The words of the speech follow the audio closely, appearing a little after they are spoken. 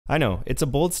I know, it's a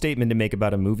bold statement to make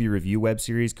about a movie review web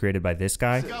series created by this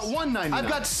guy. I've got $1.99. I've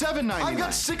got $7.99. I've got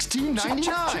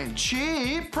 $16.99.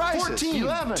 Cheap prices.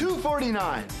 $14. $11.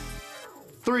 $2.49.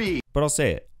 $3. But I'll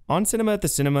say it, On Cinema at the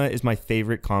Cinema is my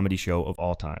favorite comedy show of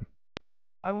all time.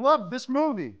 I love this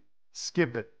movie.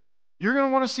 Skip it. You're going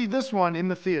to want to see this one in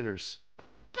the theaters.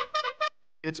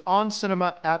 It's On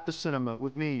Cinema at the Cinema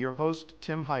with me, your host,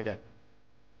 Tim Heidecker.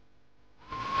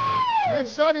 The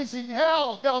sun is in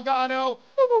hell, Delgado.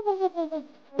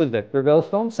 The Victorville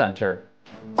Film Center.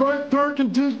 Great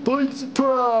Turkington, please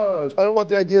trust. I don't want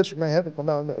the ideas from my head to come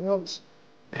out in the notes.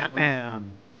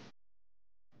 Batman.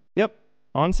 Yep,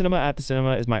 On Cinema at the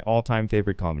Cinema is my all-time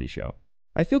favorite comedy show.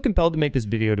 I feel compelled to make this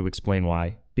video to explain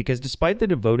why, because despite the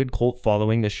devoted cult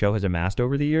following this show has amassed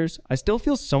over the years, I still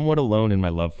feel somewhat alone in my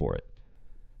love for it.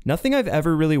 Nothing I've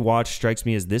ever really watched strikes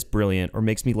me as this brilliant or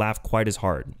makes me laugh quite as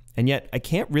hard, and yet I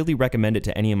can't really recommend it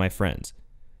to any of my friends.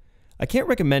 I can't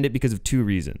recommend it because of two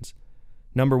reasons.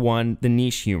 Number one, the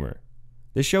niche humor.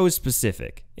 This show is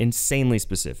specific, insanely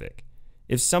specific.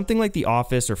 If something like The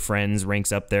Office or Friends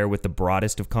ranks up there with the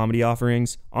broadest of comedy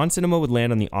offerings, On Cinema would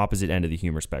land on the opposite end of the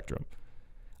humor spectrum.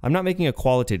 I'm not making a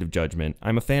qualitative judgment,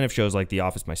 I'm a fan of shows like The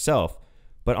Office myself,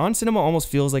 but On Cinema almost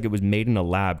feels like it was made in a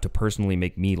lab to personally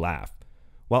make me laugh,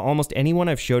 while almost anyone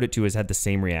I've showed it to has had the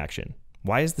same reaction.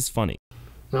 Why is this funny?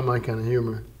 Not my kind of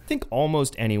humor. I think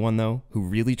almost anyone, though, who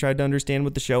really tried to understand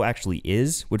what the show actually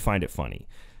is would find it funny.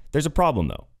 There's a problem,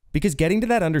 though, because getting to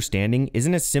that understanding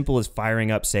isn't as simple as firing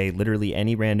up, say, literally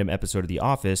any random episode of The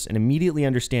Office and immediately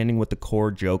understanding what the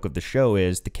core joke of the show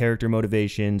is, the character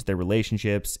motivations, their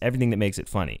relationships, everything that makes it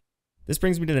funny. This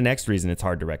brings me to the next reason it's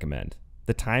hard to recommend: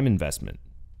 the time investment.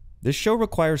 This show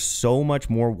requires so much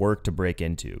more work to break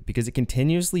into because it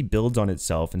continuously builds on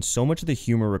itself and so much of the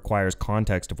humor requires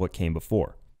context of what came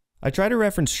before. I try to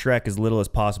reference Shrek as little as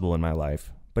possible in my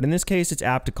life, but in this case it's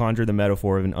apt to conjure the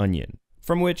metaphor of an onion,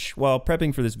 from which, while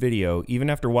prepping for this video,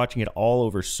 even after watching it all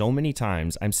over so many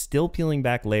times, I'm still peeling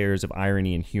back layers of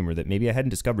irony and humor that maybe I hadn't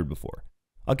discovered before.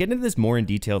 I'll get into this more in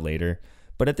detail later,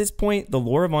 but at this point, the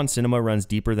lore of On Cinema runs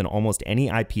deeper than almost any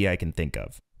IP I can think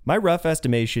of. My rough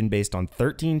estimation based on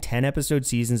 13 10-episode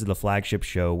seasons of the flagship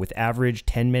show with average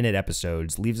 10-minute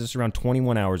episodes leaves us around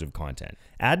 21 hours of content.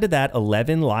 Add to that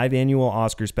 11 live annual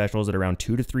Oscar specials at around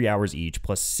 2 to 3 hours each,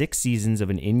 plus 6 seasons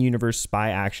of an in-universe spy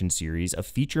action series, a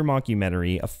feature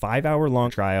mockumentary, a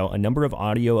 5-hour-long trial, a number of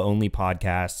audio-only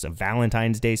podcasts, a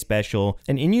Valentine's Day special,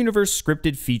 an in-universe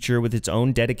scripted feature with its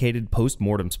own dedicated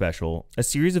post-mortem special, a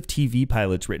series of TV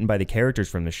pilots written by the characters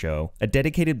from the show, a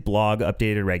dedicated blog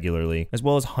updated regularly, as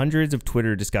well as hundreds of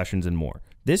Twitter discussions and more.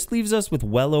 This leaves us with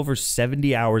well over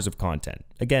 70 hours of content.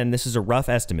 Again, this is a rough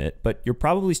estimate, but you're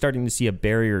probably starting to see a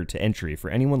barrier to entry for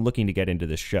anyone looking to get into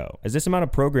this show, as this amount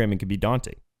of programming can be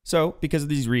daunting. So, because of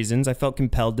these reasons, I felt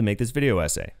compelled to make this video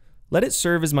essay. Let it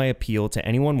serve as my appeal to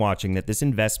anyone watching that this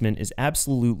investment is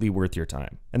absolutely worth your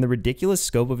time, and the ridiculous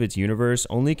scope of its universe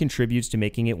only contributes to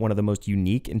making it one of the most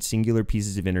unique and singular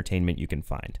pieces of entertainment you can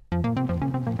find.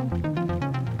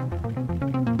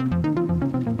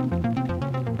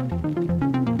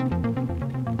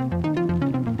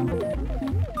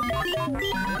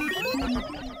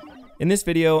 In this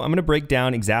video, I'm going to break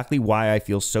down exactly why I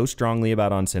feel so strongly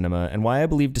about On Cinema and why I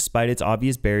believe despite its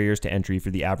obvious barriers to entry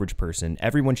for the average person,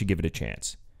 everyone should give it a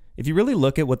chance. If you really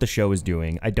look at what the show is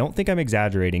doing, I don't think I'm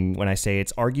exaggerating when I say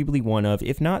it's arguably one of,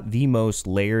 if not the most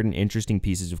layered and interesting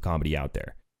pieces of comedy out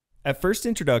there. At first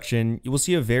introduction, you will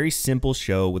see a very simple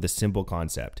show with a simple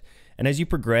concept, and as you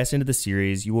progress into the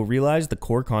series, you will realize the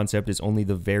core concept is only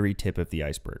the very tip of the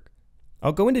iceberg.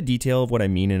 I'll go into detail of what I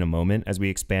mean in a moment as we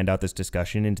expand out this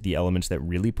discussion into the elements that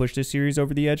really push this series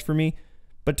over the edge for me,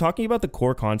 but talking about the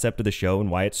core concept of the show and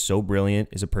why it's so brilliant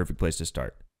is a perfect place to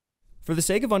start. For the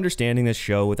sake of understanding this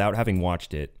show without having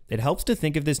watched it, it helps to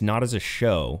think of this not as a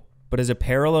show, but as a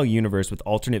parallel universe with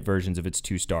alternate versions of its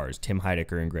two stars, Tim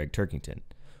Heidecker and Gregg Turkington.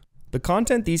 The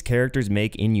content these characters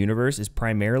make in-universe is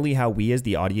primarily how we as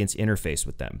the audience interface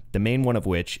with them, the main one of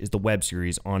which is the web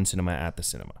series On Cinema at the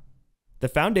Cinema. The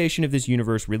foundation of this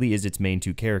universe really is its main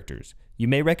two characters. You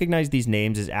may recognize these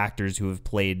names as actors who have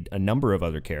played a number of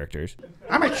other characters.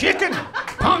 I'm a chicken!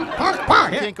 Punk, punk,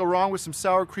 punk! You can't go wrong with some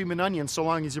sour cream and onion so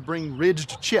long as you bring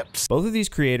ridged chips. Both of these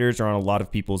creators are on a lot of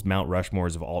people's Mount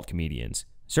Rushmores of alt comedians,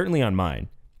 certainly on mine,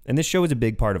 and this show is a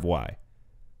big part of why.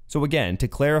 So again, to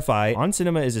clarify, On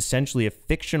Cinema is essentially a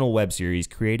fictional web series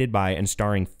created by and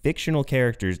starring fictional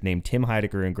characters named Tim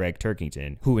Heidecker and Gregg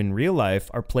Turkington, who in real life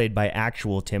are played by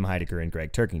actual Tim Heidecker and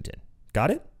Gregg Turkington.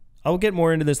 Got it? I will get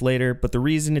more into this later, but the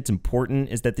reason it's important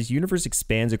is that this universe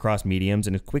expands across mediums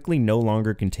and is quickly no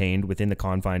longer contained within the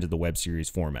confines of the web series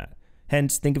format.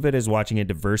 Hence, think of it as watching a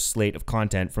diverse slate of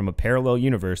content from a parallel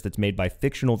universe that's made by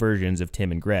fictional versions of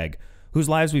Tim and Gregg, whose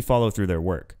lives we follow through their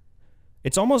work.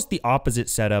 It's almost the opposite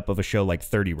setup of a show like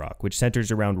 30 Rock, which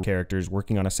centers around characters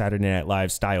working on a Saturday Night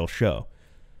Live style show.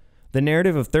 The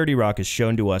narrative of 30 Rock is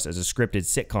shown to us as a scripted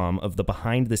sitcom of the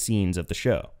behind the scenes of the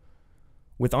show.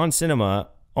 With On Cinema,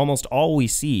 almost all we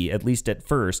see, at least at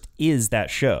first, is that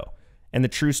show, and the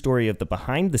true story of the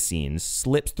behind the scenes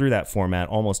slips through that format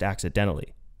almost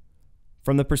accidentally.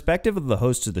 From the perspective of the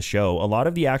hosts of the show, a lot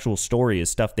of the actual story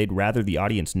is stuff they'd rather the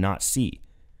audience not see.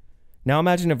 Now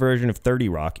imagine a version of 30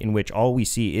 Rock in which all we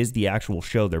see is the actual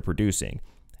show they're producing,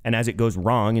 and as it goes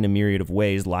wrong in a myriad of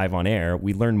ways live on air,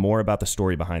 we learn more about the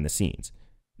story behind the scenes.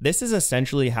 This is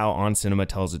essentially how On Cinema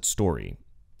tells its story,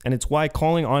 and it's why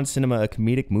calling On Cinema a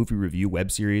comedic movie review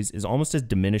web series is almost as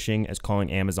diminishing as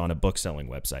calling Amazon a book-selling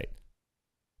website.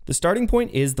 The starting point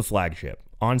is the flagship,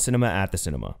 On Cinema at the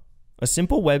Cinema. A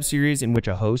simple web series in which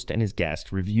a host and his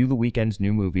guest review the weekend's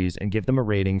new movies and give them a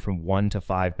rating from 1 to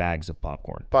 5 bags of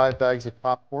popcorn. 5 bags of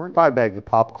popcorn. 5 bags of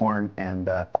popcorn and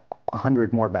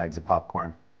 100 more bags of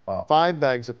popcorn. Wow. 5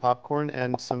 bags of popcorn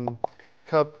and some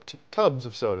tubs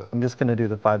of soda. I'm just going to do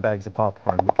the 5 bags of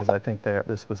popcorn because I think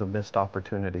this was a missed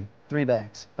opportunity. 3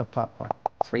 bags of popcorn.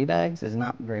 3 bags is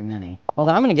not very many. Well,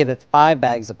 then I'm going to give it 5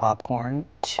 bags of popcorn,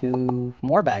 2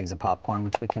 more bags of popcorn,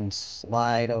 which we can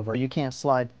slide over. You can't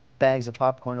slide bags of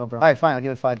popcorn over. All right, fine. I'll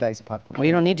give it 5 bags of popcorn. Well,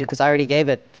 you don't need to because I already gave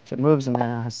it. If it moves, then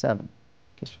it has 7.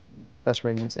 It's best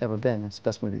rating it's ever been. It's the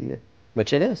best movie of the year.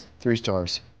 Which it is. 3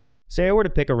 stars. Say I were to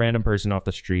pick a random person off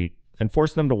the street and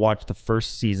force them to watch the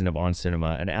first season of On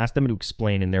Cinema and ask them to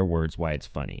explain in their words why it's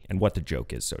funny and what the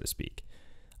joke is, so to speak.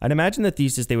 I'd imagine the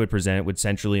thesis they would present would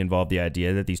centrally involve the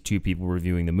idea that these two people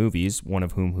reviewing the movies, one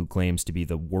of whom claims to be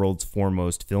the world's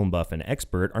foremost film buff and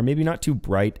expert, are maybe not too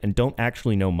bright and don't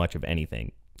actually know much of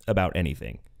anything about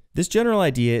anything. This general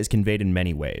idea is conveyed in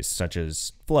many ways, such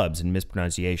as flubs and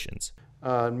mispronunciations.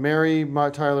 Mary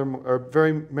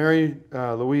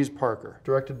Louise Parker,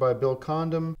 directed by Bill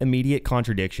Condon. Immediate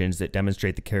contradictions that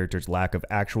demonstrate the character's lack of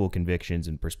actual convictions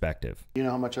and perspective. You know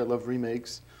how much I love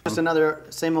remakes. Just another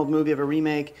same old movie of a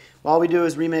remake. All we do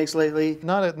is remakes lately.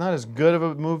 Not as good of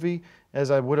a movie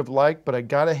as I would have liked, but I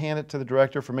gotta hand it to the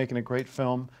director for making a great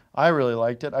film. I really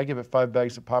liked it. I give it 5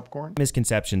 bags of popcorn.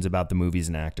 Misconceptions about the movies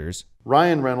and actors.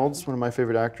 Ryan Reynolds, one of my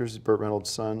favorite actors, is Burt Reynolds'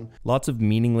 son. Lots of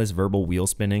meaningless verbal wheel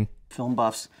spinning. Film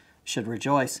buffs should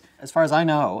rejoice. As far as I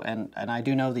know, and I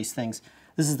do know these things,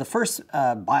 this is the first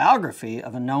biography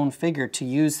of a known figure to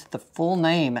use the full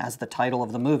name as the title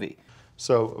of the movie.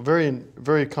 So a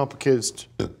very complicated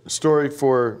story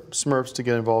for Smurfs to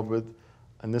get involved with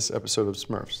in this episode of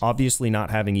Smurfs. Obviously not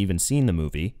having even seen the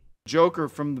movie. Joker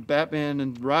from the Batman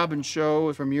and Robin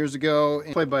show from years ago,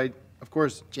 played by, of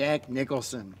course, Jack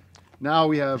Nicholson. Now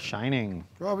we have Shining.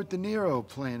 Robert De Niro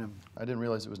playing him. I didn't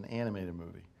realize it was an animated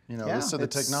movie. You know, Yeah, so the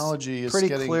it's technology is pretty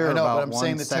getting clear I know, about but I'm 1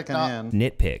 saying the second technology.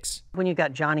 in. Nitpicks. When you've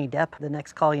got Johnny Depp, the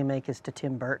next call you make is to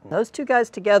Tim Burton. Those two guys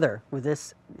together with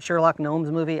this Sherlock Gnomes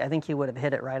movie, I think he would have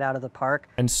hit it right out of the park.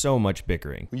 And so much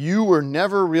bickering. You were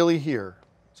never really here.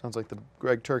 Sounds like the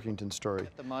Gregg Turkington story.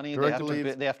 The money, Director they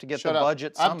leaves. have to get Shut the up.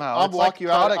 budget somehow. I'll It's walk like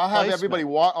you out. product I'll have placement.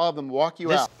 everybody I'll have them walk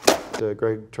you out.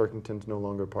 Gregg Turkington's no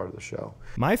longer part of the show.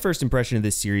 My first impression of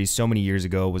this series so many years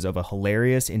ago was of a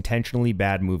hilarious, intentionally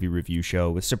bad movie review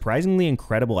show with surprisingly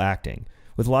incredible acting,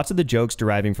 with lots of the jokes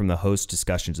deriving from the host's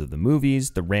discussions of the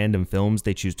movies, the random films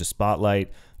they choose to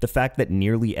spotlight, the fact that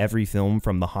nearly every film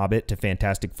from The Hobbit to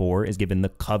Fantastic Four is given the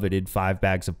coveted 5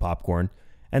 bags of popcorn,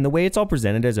 and the way it's all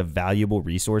presented as a valuable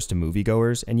resource to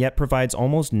moviegoers and yet provides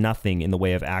almost nothing in the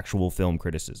way of actual film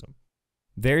criticism.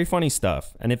 Very funny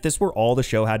stuff, and if this were all the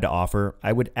show had to offer,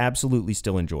 I would absolutely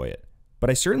still enjoy it. But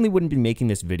I certainly wouldn't be making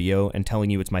this video and telling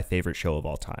you it's my favorite show of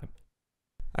all time.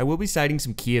 I will be citing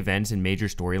some key events and major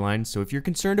storylines, so if you're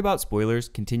concerned about spoilers,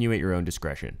 continue at your own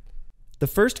discretion. The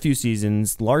first few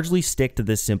seasons largely stick to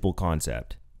this simple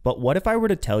concept. But what if I were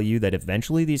to tell you that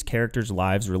eventually these characters'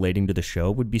 lives relating to the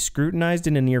show would be scrutinized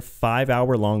in a near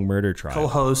 5-hour-long murder trial?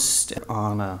 Co-host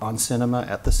on Cinema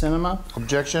at the Cinema.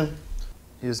 Objection.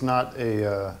 He is not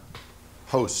a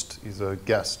host. He's a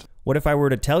guest. What if I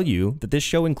were to tell you that this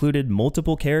show included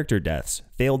multiple character deaths,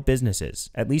 failed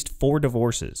businesses, at least 4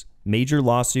 divorces, major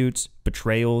lawsuits,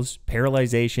 betrayals,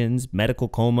 paralyzations, medical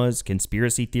comas,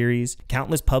 conspiracy theories,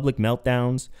 countless public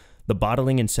meltdowns, the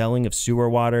bottling and selling of sewer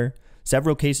water,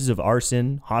 several cases of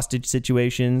arson, hostage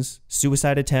situations,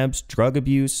 suicide attempts, drug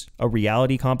abuse, a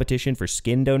reality competition for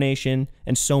skin donation,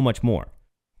 and so much more?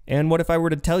 And what if I were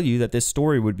to tell you that this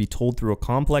story would be told through a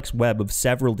complex web of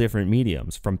several different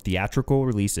mediums, from theatrical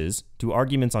releases to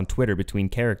arguments on Twitter between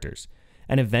characters,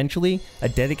 and eventually a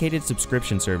dedicated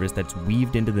subscription service that's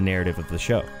weaved into the narrative of the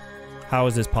show. How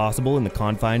is this possible in the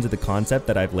confines of the concept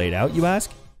that I've laid out, you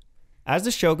ask? As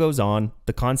the show goes on,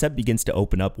 the concept begins to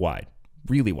open up wide,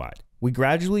 really wide. We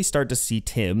gradually start to see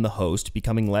Tim, the host,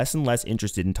 becoming less and less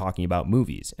interested in talking about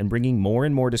movies and bringing more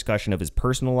and more discussion of his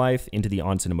personal life into the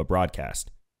On Cinema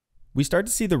broadcast. We start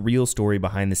to see the real story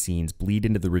behind the scenes bleed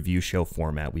into the review show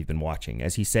format we've been watching,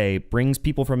 as he, brings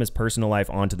people from his personal life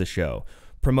onto the show,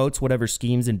 promotes whatever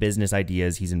schemes and business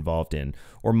ideas he's involved in,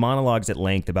 or monologues at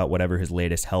length about whatever his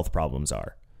latest health problems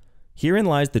are. Herein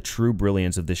lies the true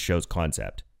brilliance of this show's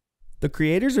concept. The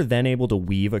creators are then able to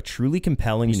weave a truly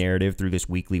compelling narrative through this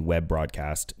weekly web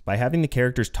broadcast by having the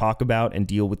characters talk about and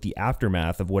deal with the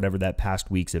aftermath of whatever that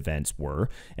past week's events were,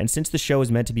 and since the show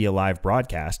is meant to be a live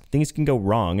broadcast, things can go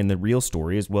wrong and the real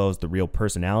story as well as the real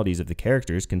personalities of the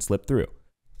characters can slip through.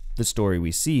 The story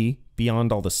we see,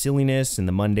 beyond all the silliness and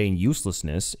the mundane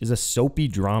uselessness, is a soapy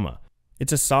drama.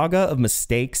 It's a saga of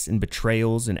mistakes and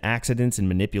betrayals and accidents and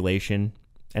manipulation,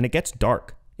 and it gets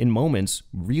dark, in moments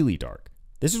really dark.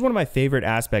 This is one of my favorite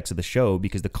aspects of the show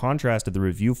because the contrast of the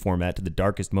review format to the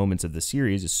darkest moments of the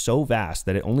series is so vast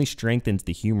that it only strengthens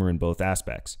the humor in both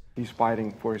aspects. He's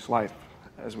fighting for his life,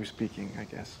 as we're speaking, I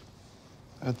guess.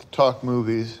 At the Talk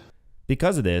Movies.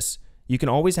 Because of this, you can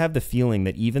always have the feeling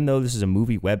that even though this is a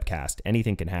movie webcast,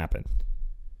 anything can happen.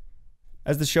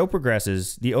 As the show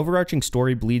progresses, the overarching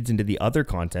story bleeds into the other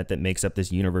content that makes up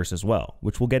this universe as well,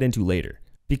 which we'll get into later.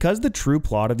 Because the true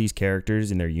plot of these characters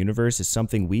in their universe is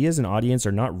something we as an audience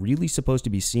are not really supposed to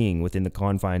be seeing within the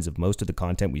confines of most of the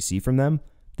content we see from them,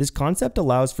 this concept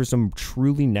allows for some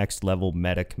truly next level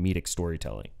meta comedic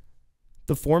storytelling.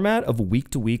 The format of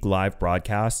week-to-week live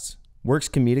broadcasts works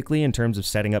comedically in terms of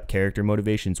setting up character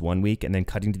motivations one week and then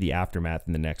cutting to the aftermath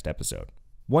in the next episode.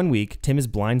 One week, Tim is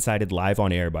blindsided live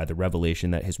on air by the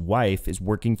revelation that his wife is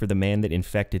working for the man that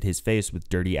infected his face with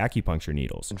dirty acupuncture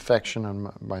needles. Infection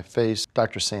on my face,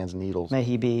 Dr. Sand's needles. May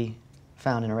he be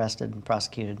found and arrested and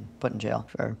prosecuted, put in jail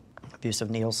for abuse of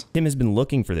needles. Tim has been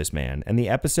looking for this man, and the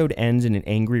episode ends in an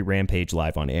angry rampage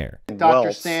live on air.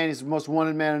 Dr. Sand is the most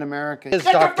wanted man in America. Get the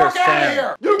fuck out of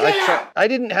here! You can't! I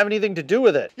didn't have anything to do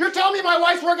with it. You're telling me my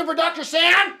wife's working for Dr.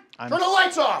 Sand? Turn the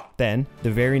lights off! Then,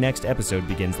 the very next episode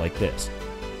begins like this.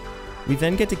 We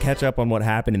then get to catch up on what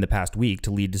happened in the past week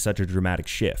to lead to such a dramatic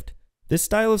shift. This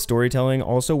style of storytelling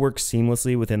also works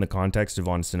seamlessly within the context of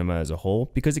On Cinema as a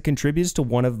whole because it contributes to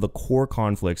one of the core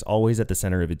conflicts always at the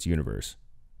center of its universe.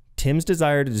 Tim's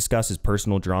desire to discuss his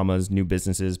personal dramas, new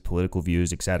businesses, political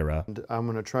views, etc. I'm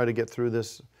going to try to get through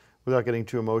this without getting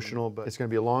too emotional, but it's going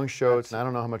to be a long show. I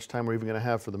don't know how much time we're even going to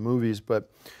have for the movies, but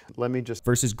let me just...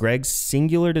 Versus Gregg's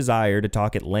singular desire to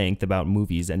talk at length about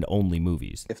movies and only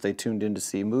movies. If they tuned in to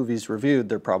see movies reviewed,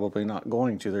 they're probably not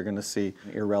going to. They're going to see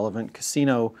irrelevant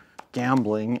casino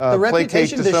gambling. The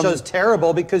reputation of this show is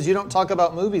terrible because you don't talk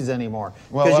about movies anymore.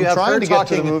 Well, because you I'm have trying her to get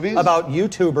to the talking movies. about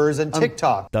YouTubers and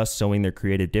TikTok. Thus sowing their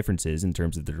creative differences in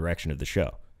terms of the direction of the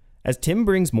show. As Tim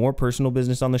brings more personal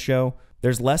business on the show,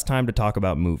 there's less time to talk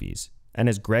about movies. And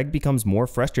as Gregg becomes more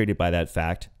frustrated by that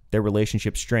fact, their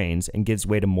relationship strains and gives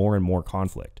way to more and more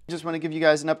conflict. I just want to give you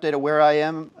guys an update of where I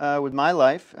am with my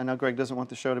life. I know Gregg doesn't want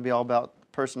the show to be all about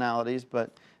personalities,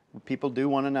 but people do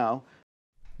want to know.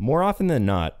 More often than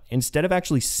not, instead of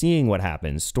actually seeing what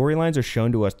happens, storylines are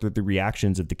shown to us through the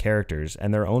reactions of the characters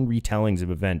and their own retellings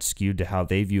of events skewed to how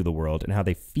they view the world and how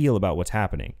they feel about what's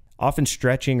happening, often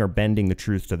stretching or bending the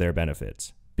truth to their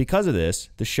benefits. Because of this,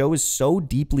 the show is so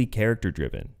deeply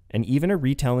character-driven, and even a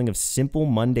retelling of simple,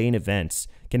 mundane events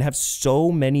can have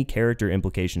so many character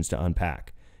implications to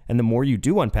unpack, and the more you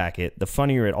do unpack it, the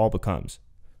funnier it all becomes.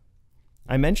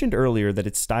 I mentioned earlier that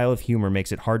its style of humor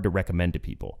makes it hard to recommend to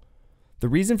people. The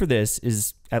reason for this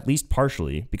is, at least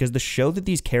partially, because the show that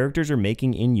these characters are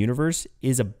making in-universe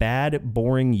is a bad,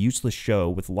 boring, useless show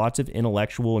with lots of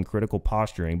intellectual and critical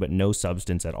posturing but no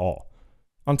substance at all.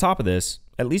 On top of this,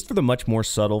 at least for the much more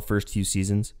subtle first few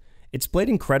seasons, it's played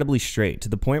incredibly straight to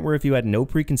the point where if you had no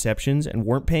preconceptions and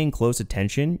weren't paying close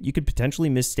attention, you could potentially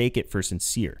mistake it for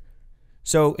sincere.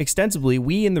 So, extensively,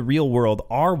 we in the real world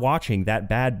are watching that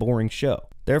bad, boring show.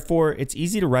 Therefore, it's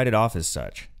easy to write it off as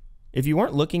such. If you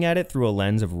weren't looking at it through a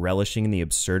lens of relishing in the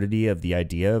absurdity of the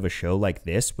idea of a show like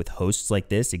this with hosts like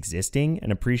this existing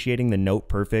and appreciating the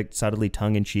note-perfect, subtly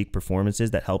tongue-in-cheek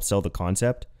performances that help sell the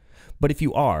concept, but if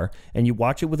you are, and you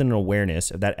watch it with an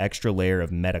awareness of that extra layer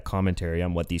of meta commentary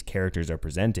on what these characters are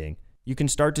presenting, you can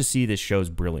start to see this show's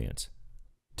brilliance.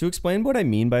 To explain what I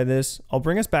mean by this, I'll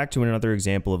bring us back to another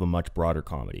example of a much broader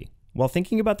comedy. While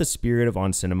thinking about the spirit of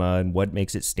On Cinema and what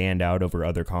makes it stand out over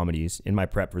other comedies in my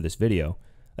prep for this video,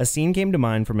 a scene came to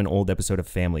mind from an old episode of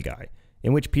Family Guy,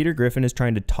 in which Peter Griffin is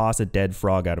trying to toss a dead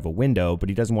frog out of a window, but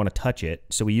he doesn't want to touch it,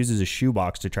 so he uses a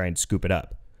shoebox to try and scoop it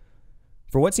up.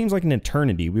 For what seems like an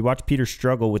eternity, we watch Peter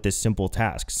struggle with this simple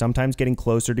task, sometimes getting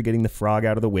closer to getting the frog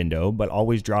out of the window, but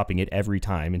always dropping it every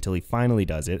time until he finally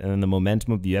does it, and then the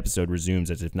momentum of the episode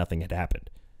resumes as if nothing had happened.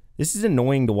 This is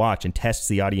annoying to watch and tests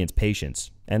the audience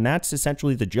patience, and that's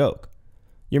essentially the joke.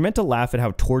 You're meant to laugh at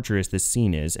how torturous this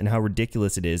scene is and how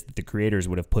ridiculous it is that the creators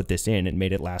would have put this in and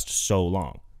made it last so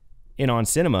long. In On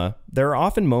Cinema, there are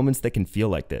often moments that can feel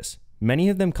like this, many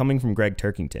of them coming from Gregg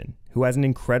Turkington, who has an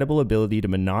incredible ability to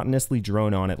monotonously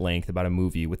drone on at length about a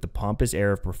movie with the pompous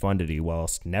air of profundity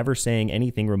whilst never saying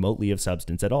anything remotely of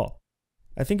substance at all.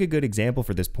 I think a good example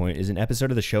for this point is an episode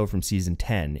of the show from season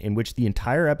 10, in which the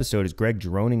entire episode is Gregg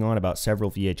droning on about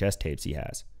several VHS tapes he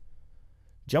has.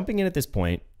 Jumping in at this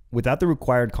point, without the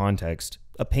required context,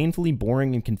 a painfully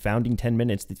boring and confounding 10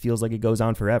 minutes that feels like it goes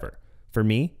on forever. For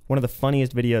me, one of the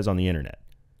funniest videos on the internet.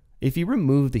 If you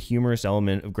remove the humorous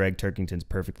element of Gregg Turkington's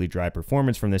perfectly dry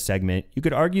performance from this segment, you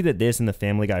could argue that this and the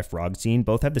Family Guy frog scene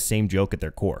both have the same joke at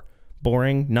their core.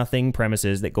 Boring, nothing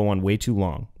premises that go on way too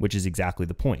long, which is exactly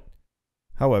the point.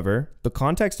 However, the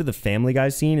context of the Family Guy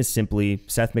scene is simply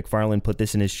Seth MacFarlane put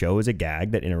this in his show as a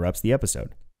gag that interrupts the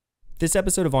episode. This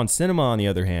episode of On Cinema, on the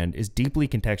other hand, is deeply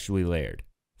contextually layered.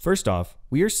 First off,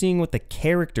 we are seeing what the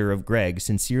character of Gregg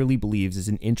sincerely believes is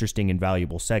an interesting and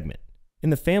valuable segment. In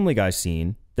the Family Guy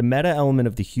scene, the meta element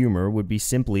of the humor would be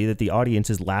simply that the audience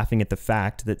is laughing at the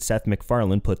fact that Seth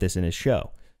MacFarlane put this in his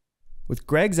show. With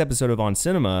Gregg's episode of On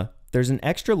Cinema, there's an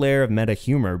extra layer of meta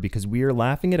humor because we are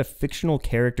laughing at a fictional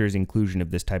character's inclusion of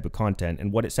this type of content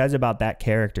and what it says about that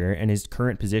character and his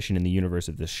current position in the universe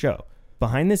of this show.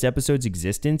 Behind this episode's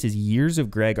existence is years of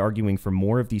Gregg arguing for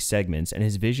more of these segments and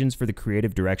his visions for the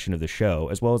creative direction of the show,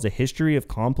 as well as a history of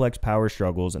complex power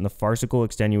struggles and the farcical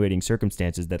extenuating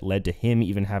circumstances that led to him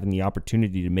even having the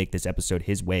opportunity to make this episode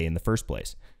his way in the first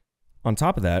place. On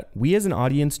top of that, we as an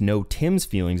audience know Tim's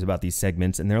feelings about these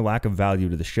segments and their lack of value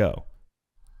to the show.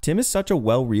 Tim is such a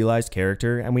well-realized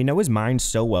character, and we know his mind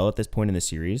so well at this point in the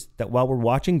series, that while we're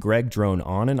watching Gregg drone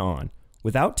on and on,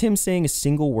 without Tim saying a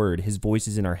single word, his voice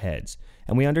is in our heads,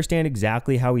 and we understand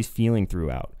exactly how he's feeling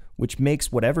throughout, which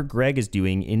makes whatever Gregg is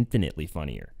doing infinitely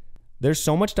funnier. There's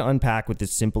so much to unpack with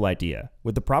this simple idea.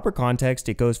 With the proper context,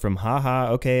 it goes from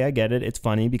haha, okay, I get it, it's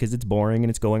funny because it's boring and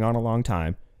it's going on a long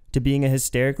time, to being a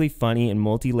hysterically funny and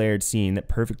multi-layered scene that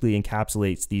perfectly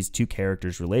encapsulates these two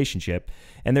characters' relationship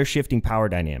and their shifting power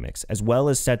dynamics, as well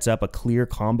as sets up a clear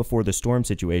calm before the storm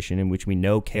situation in which we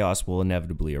know chaos will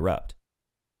inevitably erupt.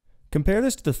 Compare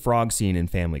this to the frog scene in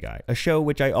Family Guy, a show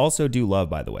which I also do love,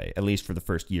 by the way, at least for the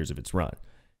first years of its run.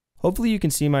 Hopefully you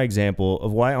can see my example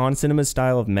of why On Cinema's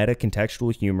style of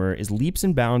meta-contextual humor is leaps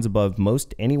and bounds above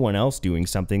most anyone else doing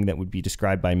something that would be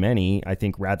described by many, I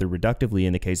think rather reductively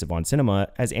in the case of On Cinema,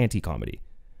 as anti-comedy.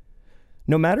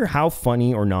 No matter how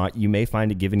funny or not you may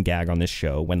find a given gag on this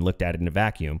show when looked at in a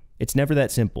vacuum, it's never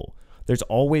that simple. There's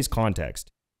always context.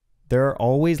 There are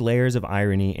always layers of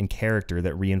irony and character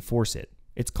that reinforce it.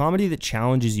 It's comedy that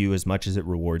challenges you as much as it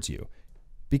rewards you,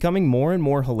 becoming more and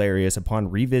more hilarious upon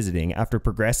revisiting after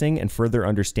progressing and further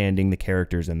understanding the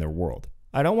characters and their world.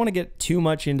 I don't want to get too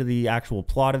much into the actual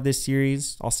plot of this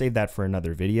series, I'll save that for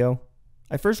another video.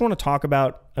 I first want to talk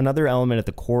about another element at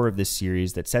the core of this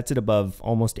series that sets it above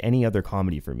almost any other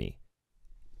comedy for me: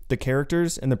 the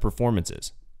characters and the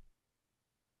performances.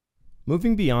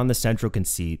 Moving beyond the central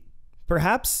conceit,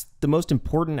 perhaps the most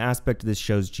important aspect of this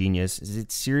show's genius is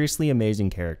its seriously amazing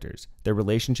characters, their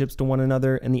relationships to one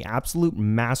another, and the absolute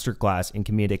masterclass in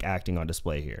comedic acting on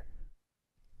display here.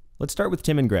 Let's start with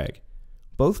Tim and Gregg.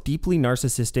 Both deeply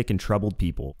narcissistic and troubled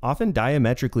people, often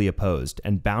diametrically opposed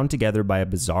and bound together by a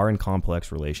bizarre and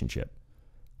complex relationship.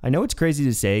 I know it's crazy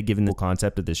to say given the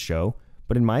concept of this show,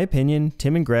 but in my opinion,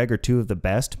 Tim and Gregg are two of the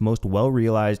best, most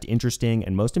well-realized, interesting,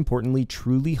 and most importantly,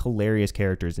 truly hilarious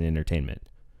characters in entertainment.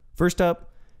 First up,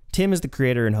 Tim is the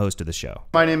creator and host of the show.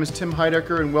 My name is Tim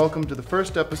Heidecker, and welcome to the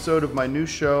first episode of my new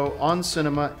show, On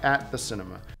Cinema at the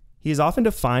Cinema. He is often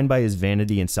defined by his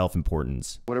vanity and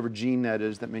self-importance. Whatever gene that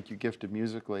is that make you gifted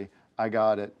musically, I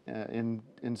got it in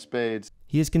spades.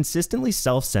 He is consistently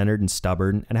self-centered and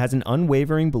stubborn and has an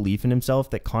unwavering belief in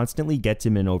himself that constantly gets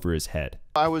him in over his head.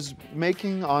 I was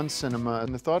making On Cinema,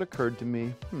 and the thought occurred to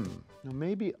me,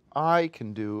 maybe I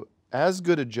can do as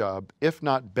good a job, if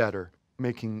not better,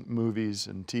 making movies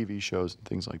and TV shows and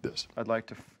things like this. I'd like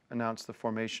to announce the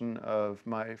formation of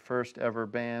my first ever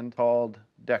band called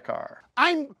Dekkar.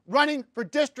 I'm running for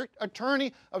district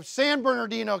attorney of San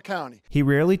Bernardino County. He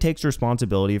rarely takes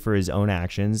responsibility for his own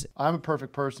actions. I'm a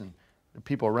perfect person. The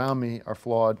people around me are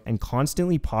flawed. And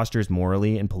constantly postures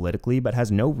morally and politically, but has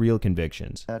no real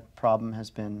convictions. That problem has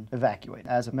been evacuated.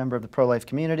 As a member of the pro-life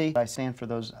community, I stand for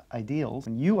those ideals.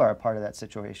 When you are a part of that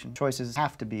situation, choices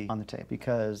have to be on the table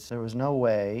because there was no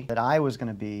way that I was going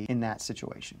to be in that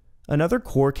situation. Another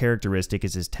core characteristic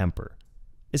is his temper.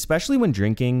 Especially when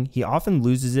drinking, he often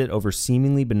loses it over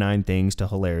seemingly benign things to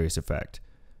hilarious effect.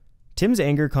 Tim's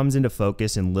anger comes into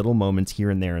focus in little moments here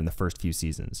and there in the first few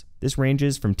seasons. This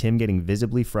ranges from Tim getting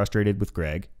visibly frustrated with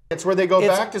Gregg. It's where they go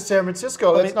back to San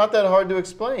Francisco. It's not that hard to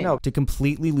explain. No, to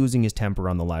completely losing his temper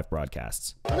on the live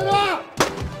broadcasts. Turn it off!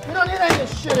 We don't need any of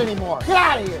this shit anymore. Get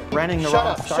out of here! Renting the Shut wrong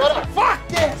up! start. Shut up! Fuck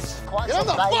this! Get him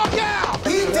the fuck out!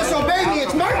 He disobeyed me.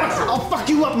 It's Mark. I'll fuck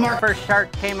you up, Mark. First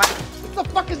shark came out. What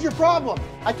the fuck is your problem?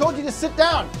 I told you to sit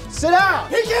down. Sit down.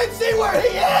 He can't see where he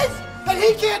is, and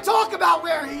he can't talk about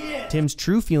where he is. Tim's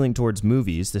true feeling towards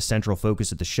movies, the central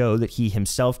focus of the show that he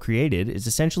himself created, is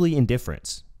essentially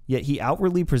indifference. Yet he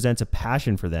outwardly presents a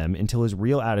passion for them until his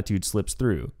real attitude slips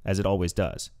through, as it always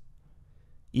does.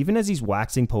 Even as he's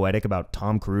waxing poetic about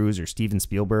Tom Cruise or Steven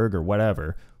Spielberg or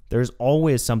whatever, there's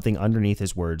always something underneath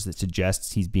his words that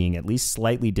suggests he's being at least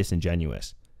slightly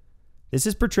disingenuous. This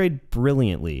is portrayed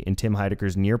brilliantly in Tim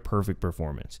Heidecker's near-perfect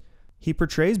performance. He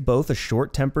portrays both a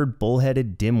short-tempered,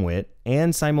 bullheaded dimwit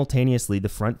and simultaneously the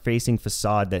front-facing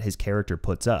facade that his character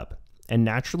puts up, and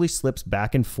naturally slips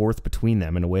back and forth between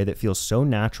them in a way that feels so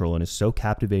natural and is so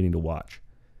captivating to watch.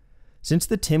 Since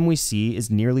the Tim we see is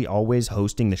nearly always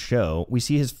hosting the show, we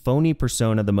see his phony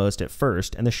persona the most at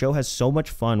first, and the show has so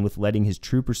much fun with letting his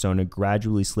true persona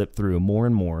gradually slip through more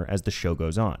and more as the show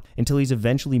goes on, until he's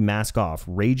eventually mask off,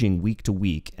 raging week to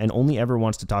week, and only ever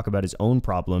wants to talk about his own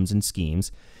problems and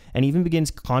schemes, and even begins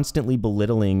constantly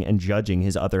belittling and judging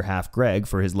his other half Gregg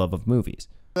for his love of movies.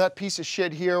 That piece of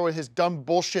shit here with his dumb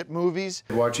bullshit movies.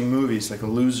 Watching movies like a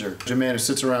loser. A man who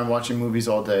sits around watching movies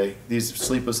all day. These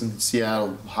Sleepless in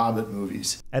Seattle Hobbit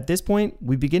movies. At this point,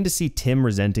 we begin to see Tim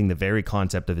resenting the very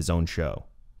concept of his own show.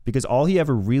 Because all he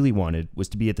ever really wanted was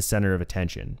to be at the center of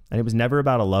attention, and it was never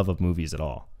about a love of movies at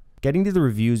all. Getting to the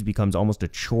reviews becomes almost a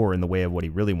chore in the way of what he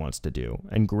really wants to do,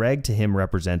 and Gregg to him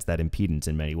represents that impedance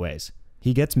in many ways.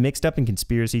 He gets mixed up in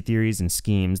conspiracy theories and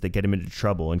schemes that get him into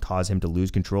trouble and cause him to lose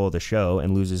control of the show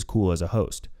and lose his cool as a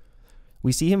host.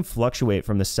 We see him fluctuate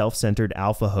from the self-centered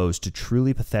alpha host to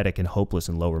truly pathetic and hopeless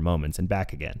in lower moments and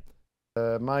back again.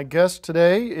 My guest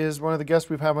today is one of the guests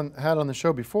we've had on the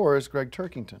show before, is Gregg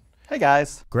Turkington. Hey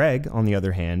guys. Gregg, on the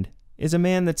other hand, is a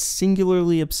man that's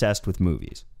singularly obsessed with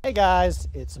movies. Hey guys,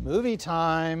 it's movie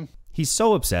time. He's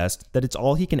so obsessed that it's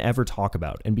all he can ever talk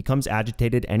about and becomes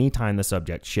agitated any time the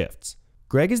subject shifts.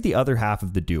 Gregg is the other half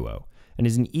of the duo, and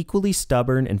is an equally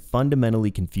stubborn and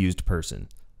fundamentally confused person.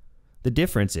 The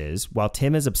difference is, while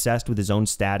Tim is obsessed with his own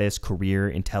status, career,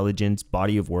 intelligence,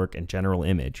 body of work, and general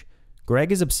image,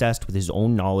 Gregg is obsessed with his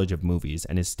own knowledge of movies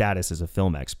and his status as a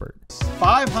film expert.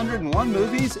 501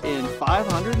 movies in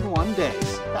 501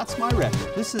 days. That's my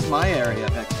record. This is my area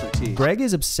of expertise. Gregg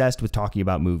is obsessed with talking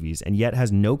about movies and yet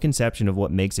has no conception of what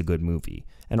makes a good movie,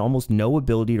 and almost no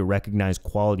ability to recognize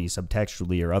quality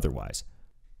subtextually or otherwise.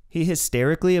 He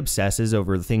hysterically obsesses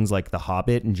over things like The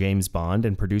Hobbit and James Bond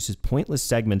and produces pointless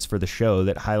segments for the show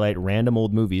that highlight random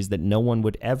old movies that no one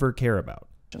would ever care about.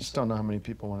 Just don't know how many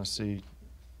people want to see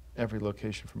every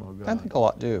location from Oh God. I think a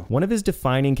lot do. One of his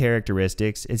defining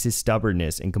characteristics is his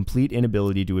stubbornness and complete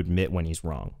inability to admit when he's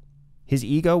wrong. His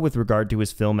ego with regard to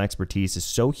his film expertise is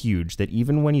so huge that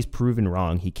even when he's proven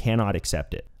wrong, he cannot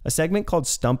accept it. A segment called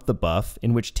Stump the Buff,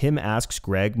 in which Tim asks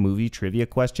Gregg movie trivia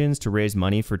questions to raise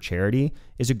money for charity,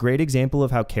 is a great example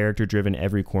of how character-driven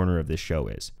every corner of this show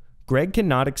is. Gregg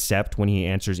cannot accept when he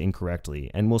answers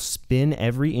incorrectly, and will spin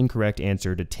every incorrect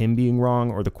answer to Tim being wrong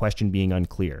or the question being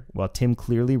unclear, while Tim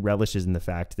clearly relishes in the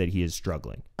fact that he is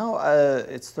struggling. No,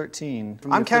 it's 13.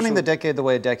 I'm counting the decade the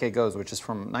way a decade goes, which is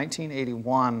from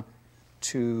 1981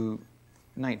 to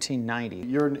 1990.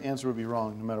 Your answer would be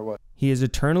wrong no matter what. He is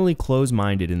eternally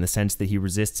close-minded in the sense that he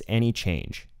resists any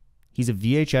change. He's a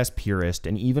VHS purist,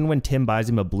 and even when Tim buys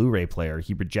him a Blu-ray player,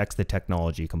 he rejects the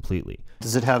technology completely.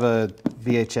 Does it have a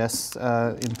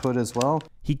VHS input as well?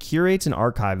 He curates an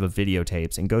archive of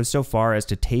videotapes and goes so far as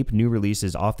to tape new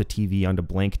releases off the TV onto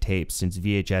blank tapes since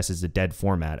VHS is a dead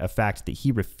format, a fact that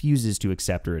he refuses to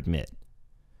accept or admit.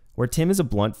 Where Tim is a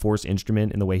blunt force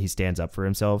instrument in the way he stands up for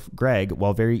himself, Gregg,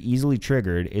 while very easily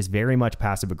triggered, is very much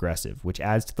passive-aggressive, which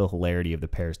adds to the hilarity of the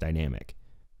pair's dynamic.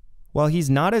 While he's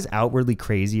not as outwardly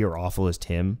crazy or awful as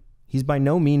Tim, he's by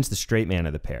no means the straight man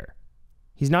of the pair.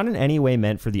 He's not in any way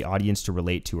meant for the audience to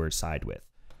relate to or side with.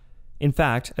 In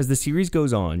fact, as the series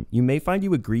goes on, you may find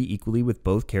you agree equally with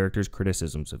both characters'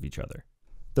 criticisms of each other.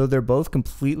 though they're both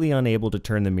completely unable to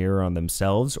turn the mirror on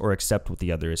themselves or accept what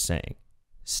the other is saying.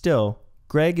 Still,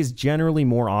 Gregg is generally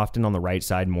more often on the right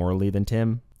side morally than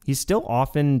Tim. He's still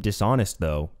often dishonest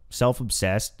though,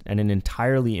 self-obsessed, and an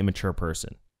entirely immature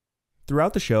person.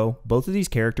 Throughout the show, both of these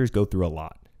characters go through a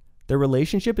lot. Their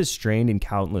relationship is strained in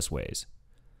countless ways.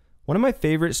 One of my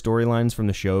favorite storylines from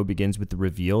the show begins with the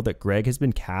reveal that Gregg has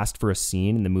been cast for a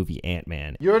scene in the movie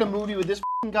Ant-Man. You're in a movie with this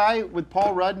guy, with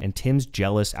Paul Rudd? And Tim's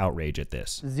jealous outrage at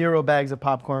this. 0 bags of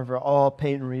popcorn for all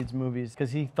Peyton Reed's movies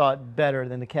because he thought better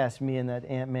than to cast me in that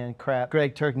Ant-Man crap.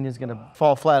 Gregg Turkington's going to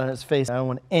fall flat on his face. I don't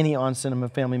want any On Cinema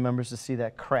family members to see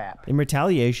that crap. In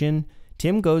retaliation,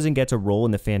 Tim goes and gets a role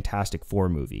in the Fantastic Four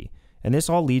movie, and this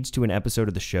all leads to an episode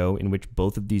of the show in which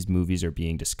both of these movies are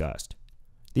being discussed.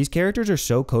 These characters are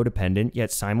so codependent, yet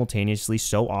simultaneously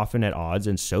so often at odds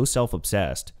and so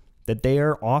self-obsessed that they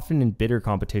are often in bitter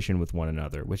competition with one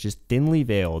another, which is thinly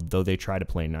veiled though they try to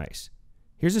play nice.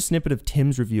 Here's a snippet of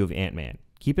Tim's review of Ant-Man.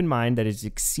 Keep in mind that it's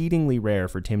exceedingly rare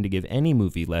for Tim to give any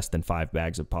movie less than 5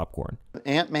 bags of popcorn.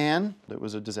 Ant-Man, it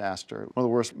was a disaster. One of the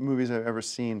worst movies I've ever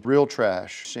seen. Real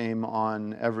trash. Shame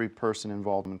on every person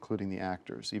involved, including the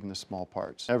actors, even the small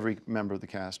parts. Every member of the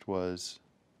cast was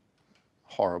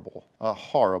horrible. A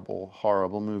horrible,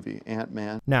 horrible movie.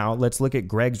 Ant-Man. Now, let's look at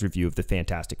Gregg's review of the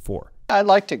Fantastic Four. I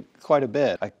liked it quite a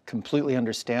bit. I completely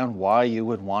understand why you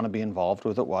would want to be involved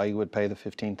with it, why you would pay the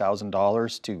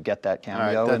 $15,000 to get that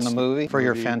cameo in the movie for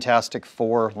your Fantastic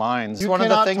Four lines. One of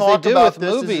the things they do with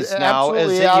movies now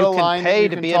is that you can pay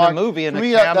to be in a movie in a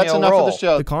cameo role.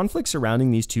 The conflict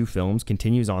surrounding these two films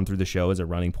continues on through the show as a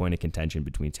running point of contention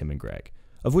between Tim and Gregg,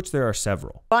 of which there are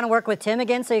several. Want to work with Tim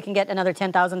again so you can get another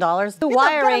 $10,000?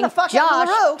 Wiring Josh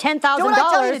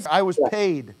 $10,000. I was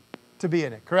paid to be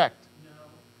in it, correct?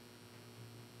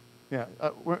 Yeah,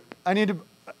 I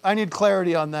need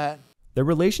clarity on that. Their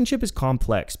relationship is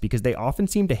complex because they often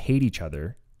seem to hate each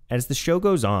other, and as the show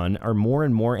goes on, are more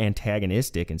and more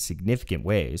antagonistic in significant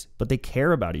ways, but they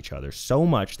care about each other so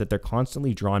much that they're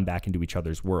constantly drawn back into each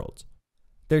other's worlds.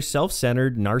 Their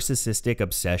self-centered, narcissistic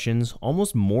obsessions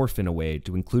almost morph in a way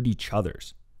to include each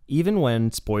other's. Even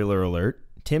when, spoiler alert,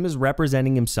 Tim is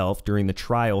representing himself during the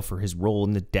trial for his role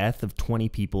in the death of 20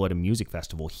 people at a music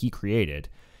festival he created,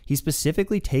 he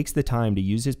specifically takes the time to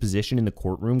use his position in the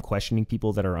courtroom questioning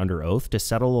people that are under oath to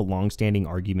settle a long-standing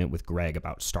argument with Gregg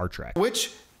about Star Trek.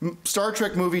 Which Star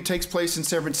Trek movie takes place in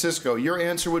San Francisco? Your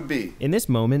answer would be? In this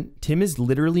moment, Tim is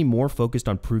literally more focused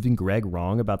on proving Gregg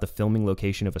wrong about the filming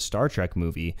location of a Star Trek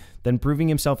movie than proving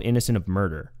himself innocent of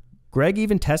murder. Gregg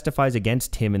even testifies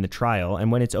against Tim in the trial,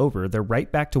 and when it's over, they're right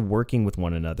back to working with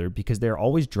one another because they're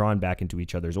always drawn back into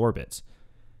each other's orbits.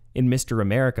 In Mr.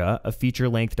 America, a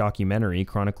feature-length documentary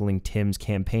chronicling Tim's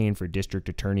campaign for District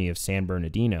Attorney of San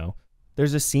Bernardino,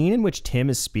 there's a scene in which Tim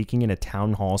is speaking in a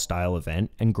town hall-style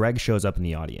event, and Gregg shows up in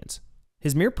the audience.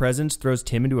 His mere presence throws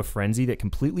Tim into a frenzy that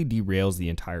completely derails the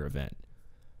entire event.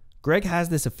 Gregg has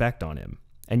this effect on him,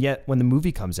 and yet when the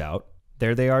movie comes out,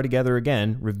 there they are together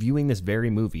again, reviewing this very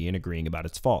movie and agreeing about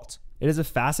its faults. It is a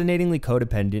fascinatingly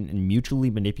codependent and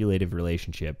mutually manipulative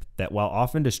relationship that, while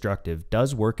often destructive,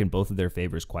 does work in both of their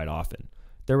favors quite often.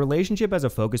 Their relationship as a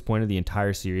focus point of the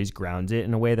entire series grounds it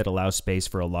in a way that allows space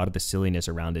for a lot of the silliness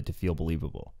around it to feel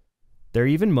believable. There are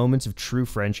even moments of true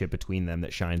friendship between them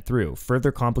that shine through,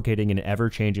 further complicating an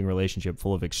ever-changing relationship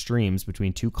full of extremes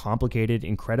between two complicated,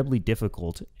 incredibly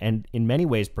difficult, and in many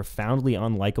ways profoundly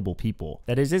unlikable people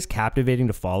that is as captivating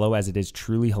to follow as it is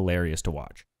truly hilarious to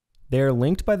watch. They are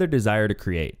linked by their desire to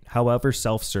create, however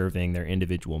self-serving their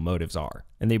individual motives are,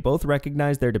 and they both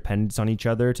recognize their dependence on each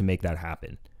other to make that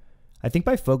happen. I think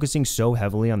by focusing so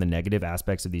heavily on the negative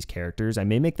aspects of these characters, I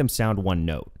may make them sound one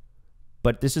note.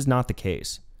 But this is not the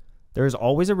case. There is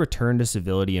always a return to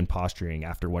civility and posturing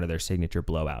after one of their signature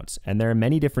blowouts, and there are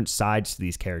many different sides to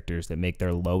these characters that make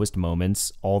their lowest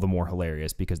moments all the more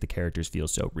hilarious because the characters feel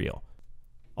so real.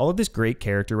 All of this great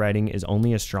character writing is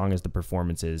only as strong as the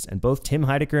performances, and both Tim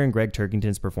Heidecker and Gregg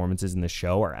Turkington's performances in the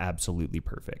show are absolutely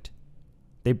perfect.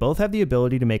 They both have the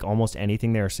ability to make almost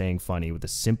anything they are saying funny with a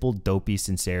simple, dopey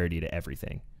sincerity to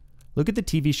everything. Look at the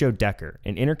TV show Dekkar,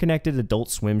 an interconnected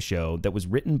Adult Swim show that was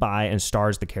written by and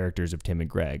stars the characters of Tim and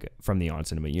Gregg from the On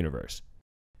Cinema universe.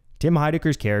 Tim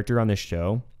Heidecker's character on this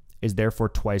show is therefore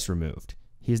twice removed.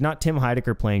 He is not Tim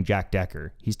Heidecker playing Jack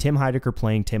Dekkar, he's Tim Heidecker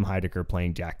playing Tim Heidecker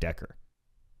playing Jack Dekkar.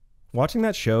 Watching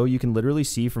that show, you can literally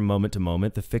see from moment to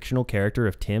moment the fictional character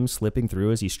of Tim slipping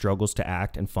through as he struggles to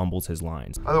act and fumbles his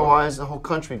lines. Otherwise, the whole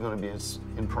country is going to be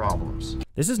in problems.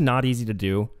 This is not easy to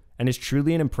do, and is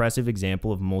truly an impressive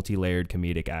example of multi-layered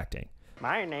comedic acting.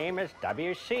 My name is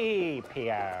W.C.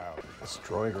 Peele. This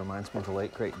droid reminds me of the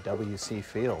late, great W.C.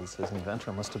 Fields. His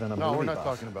inventor must have been a movie No, we're not buff.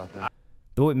 talking about that.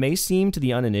 Though it may seem to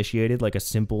the uninitiated like a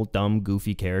simple, dumb,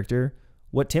 goofy character,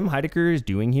 what Tim Heidecker is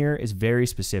doing here is very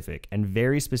specific and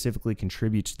very specifically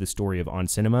contributes to the story of On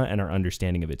Cinema and our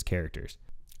understanding of its characters.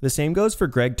 The same goes for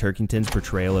Gregg Turkington's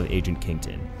portrayal of Agent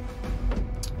Kington.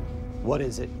 What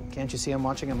is it? Can't you see I'm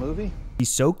watching a movie? He's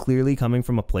so clearly coming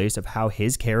from a place of how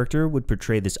his character would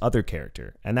portray this other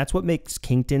character, and that's what makes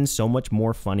Kington so much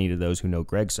more funny to those who know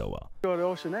Gregg so well. Go to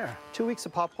Ocean Air. 2 weeks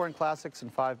of popcorn classics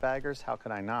and 5 baggers, how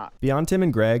could I not? Beyond Tim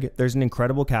and Gregg, there's an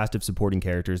incredible cast of supporting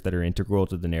characters that are integral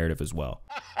to the narrative as well.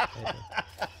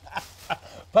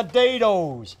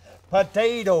 Potatoes!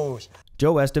 Potatoes!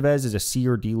 Joe Estevez is a C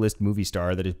or D list movie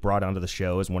star that is brought onto the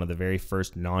show as one of the very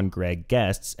first non-Gregg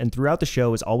guests, and throughout the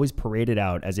show is always paraded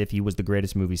out as if he was the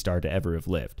greatest movie star to ever have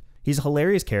lived. He's a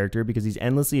hilarious character because he's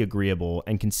endlessly agreeable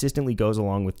and consistently goes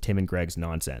along with Tim and Gregg's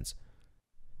nonsense.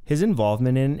 His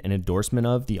involvement in and endorsement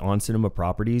of the On Cinema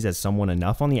properties as someone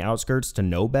enough on the outskirts to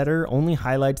know better only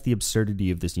highlights the absurdity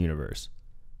of this universe.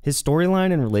 His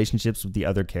storyline and relationships with the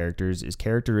other characters is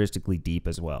characteristically deep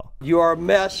as well. You are a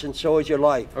mess, and so is your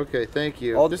life. Okay, thank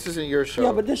you. Oh, this isn't your show.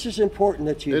 Yeah, but this is important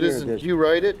that you It hear isn't. this. You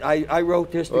write it? I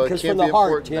wrote this Well, it because can't from be the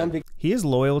heart, important Tim. He is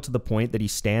loyal to the point that he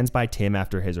stands by Tim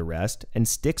after his arrest and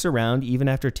sticks around even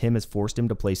after Tim has forced him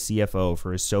to play CFO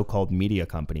for his so-called media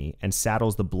company and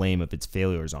saddles the blame of its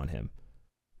failures on him.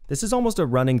 This is almost a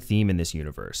running theme in this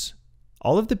universe.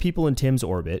 All of the people in Tim's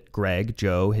orbit, Gregg,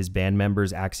 Joe, his band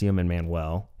members Axiom and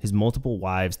Manuel, his multiple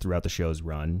wives throughout the show's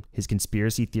run, his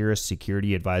conspiracy theorist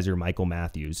security advisor Michael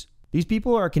Matthews, these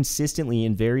people are consistently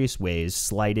in various ways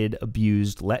slighted,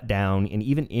 abused, let down, and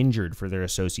even injured for their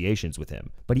associations with him,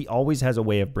 but he always has a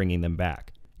way of bringing them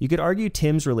back. You could argue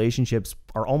Tim's relationships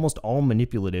are almost all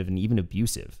manipulative and even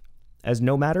abusive, as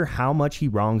no matter how much he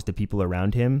wrongs the people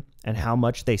around him and how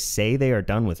much they say they are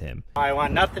done with him, I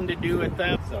want nothing to do with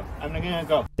them, so I'm gonna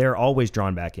go. they're always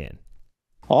drawn back in.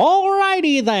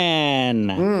 Alrighty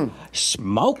then.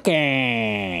 Smoking.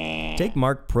 Take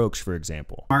Mark Proksch, for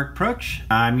example. Mark Proksch.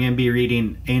 I'm going to be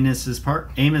reading Amos's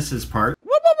part. I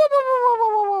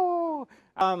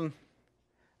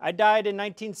died in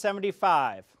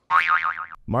 1975.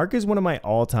 Mark is one of my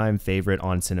all-time favorite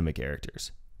On Cinema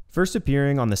characters. First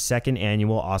appearing on the second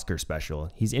annual Oscar special,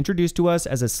 he's introduced to us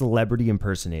as a celebrity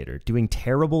impersonator, doing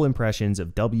terrible impressions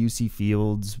of W.C.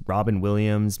 Fields, Robin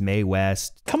Williams, Mae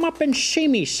West, Come up and see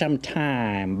me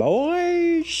sometime,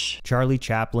 boys. Charlie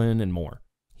Chaplin, and more.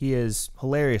 He is,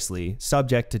 hilariously,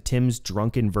 subject to Tim's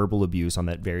drunken verbal abuse on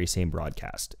that very same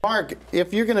broadcast. Mark,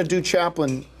 if you're gonna do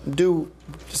Chaplin,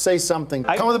 say something.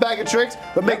 Come with a bag of tricks,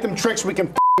 but make them tricks we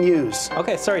can use.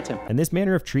 Okay, sorry, Tim. And this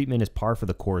manner of treatment is par for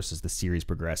the course as the series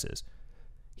progresses.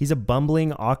 He's a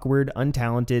bumbling, awkward,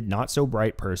 untalented,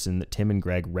 not-so-bright person that Tim and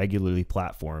Gregg regularly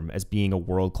platform as being a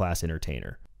world-class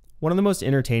entertainer. One of the most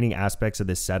entertaining aspects of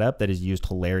this setup that is used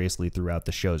hilariously throughout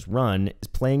the show's run is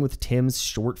playing with Tim's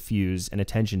short fuse and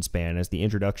attention span, as the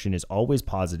introduction is always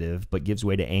positive but gives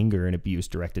way to anger and abuse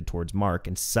directed towards Mark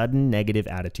and sudden negative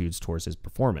attitudes towards his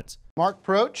performance. Mark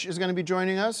Proksch is going to be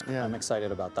joining us. Yeah, I'm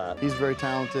excited about that. He's very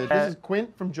talented. This is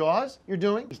Quint from Jaws you're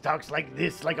doing? He talks like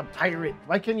this, like a pirate.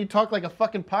 Why can't you talk like a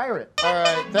fucking pirate? All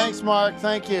right, thanks, Mark.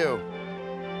 Thank you.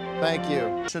 Thank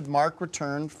you. Should Mark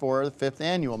return for the 5th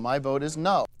annual? My vote is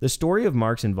no. The story of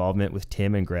Mark's involvement with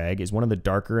Tim and Gregg is one of the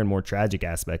darker and more tragic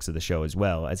aspects of the show as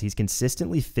well, as he's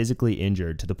consistently physically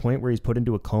injured to the point where he's put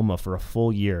into a coma for a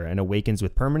full year and awakens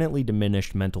with permanently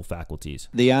diminished mental faculties.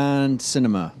 The On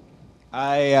Cinema.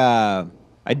 I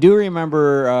do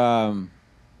remember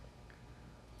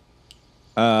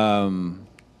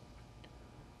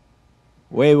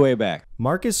way back.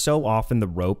 Mark is so often the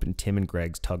rope in Tim and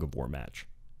Gregg's tug-of-war match.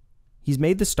 He's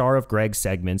made the star of Gregg's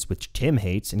segments, which Tim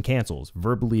hates and cancels,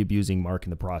 verbally abusing Mark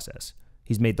in the process.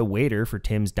 He's made the waiter for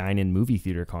Tim's dine-in movie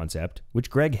theater concept,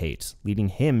 which Gregg hates, leading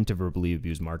him to verbally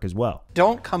abuse Mark as well.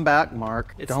 Don't come back,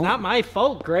 Mark. It's not my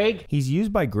fault, Gregg. He's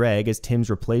used by Gregg as Tim's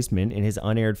replacement in his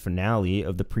unaired finale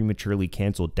of the prematurely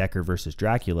canceled Dekkar vs.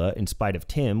 Dracula in spite of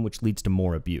Tim, which leads to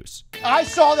more abuse. I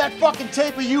saw that fucking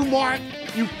tape of you, Mark.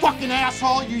 You fucking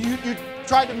asshole. You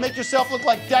tried to make yourself look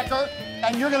like Dekkar,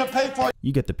 and you're gonna pay for it.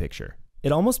 You get the picture.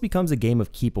 It almost becomes a game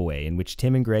of keep away in which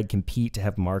Tim and Gregg compete to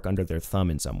have Mark under their thumb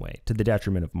in some way, to the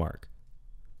detriment of Mark.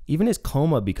 Even his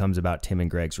coma becomes about Tim and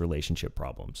Gregg's relationship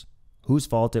problems. Whose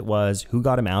fault it was, who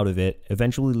got him out of it,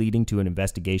 eventually leading to an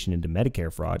investigation into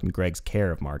Medicare fraud and Gregg's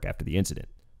care of Mark after the incident.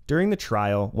 During the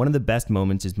trial, one of the best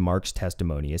moments is Mark's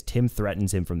testimony as Tim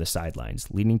threatens him from the sidelines,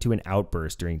 leading to an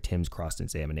outburst during Tim's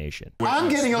cross-examination. I'm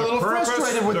getting a little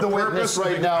frustrated with the witness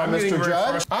right now, Mr.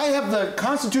 Judge. I have the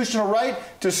constitutional right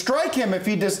to strike him if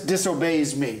he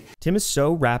disobeys me. Tim is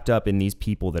so wrapped up in these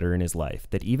people that are in his life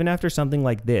that even after something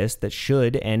like this that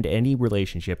should end any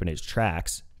relationship in its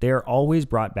tracks, they are always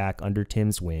brought back under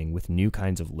Tim's wing with new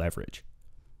kinds of leverage.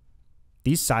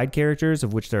 These side characters,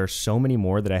 of which there are so many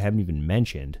more that I haven't even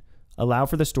mentioned, allow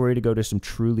for the story to go to some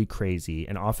truly crazy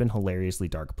and often hilariously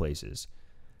dark places.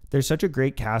 There's such a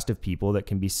great cast of people that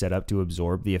can be set up to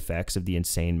absorb the effects of the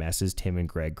insane messes Tim and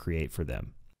Gregg create for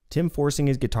them. Tim forcing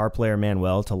his guitar player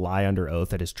Manuel to lie under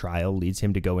oath at his trial leads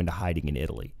him to go into hiding in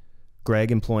Italy.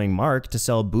 Gregg employing Mark to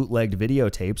sell bootlegged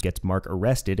videotapes gets Mark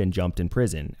arrested and jumped in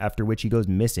prison, after which he goes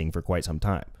missing for quite some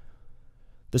time.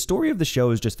 The story of the show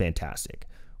is just fantastic.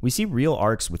 We see real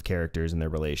arcs with characters and their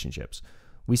relationships.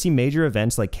 We see major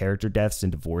events like character deaths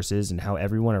and divorces and how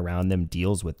everyone around them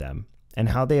deals with them, and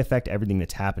how they affect everything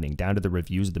that's happening, down to the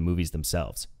reviews of the movies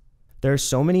themselves. There are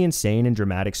so many insane and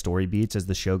dramatic story beats as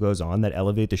the show goes on that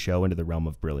elevate the show into the realm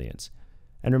of brilliance.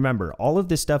 And remember, all of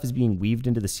this stuff is being weaved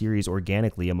into the series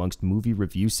organically amongst movie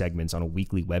review segments on a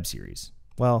weekly web series.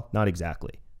 Well, not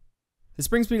exactly. This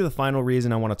brings me to the final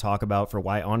reason I want to talk about for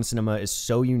why On Cinema is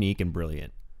so unique and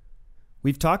brilliant.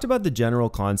 We've talked about the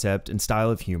general concept and style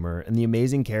of humor and the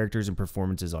amazing characters and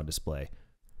performances on display.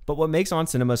 But what makes On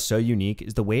Cinema so unique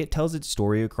is the way it tells its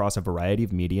story across a variety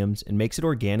of mediums and makes it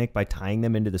organic by tying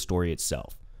them into the story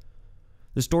itself.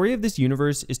 The story of this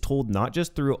universe is told not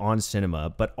just through On Cinema,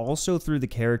 but also through the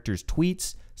characters'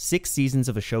 tweets, 6 seasons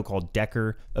of a show called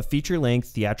Dekkar, a feature-length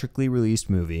theatrically released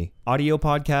movie, audio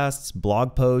podcasts,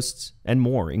 blog posts, and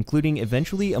more, including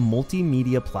eventually a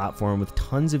multimedia platform with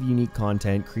tons of unique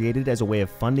content created as a way of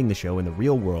funding the show in the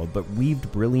real world, but weaved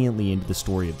brilliantly into the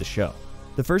story of the show.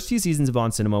 The first 2 seasons of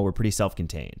On Cinema were pretty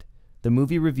self-contained. The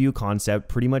movie review concept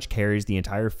pretty much carries the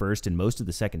entire first and most of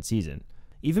the second season.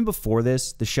 Even before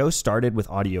this, the show started with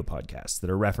audio podcasts that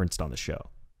are referenced on the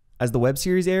show. As the web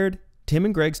series aired, Tim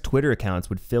and Gregg's Twitter accounts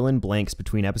would fill in blanks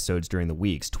between episodes during the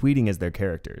weeks, tweeting as their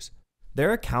characters. There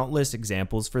are countless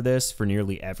examples for this for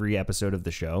nearly every episode of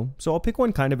the show, so I'll pick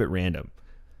one kind of at random.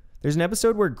 There's an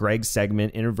episode where Gregg's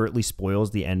segment inadvertently spoils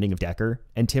the ending of Dekkar,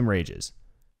 and Tim rages.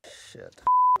 Shit.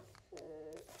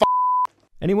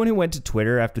 Anyone who went to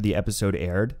Twitter after the episode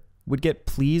aired would get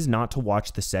please not to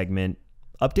watch the segment,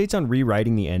 updates on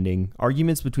rewriting the ending,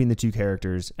 arguments between the two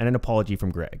characters, and an apology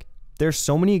from Gregg. There are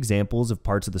so many examples of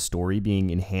parts of the story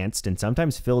being enhanced and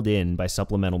sometimes filled in by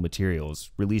supplemental materials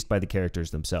released by the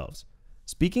characters themselves.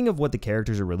 Speaking of what the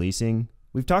characters are releasing,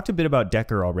 we've talked a bit about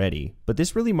Dekkar already, but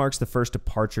this really marks the first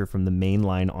departure from the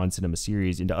mainline On Cinema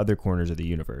series into other corners of the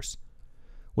universe.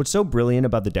 What's so brilliant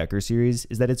about the Dekkar series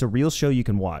is that it's a real show you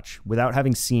can watch without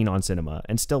having seen On Cinema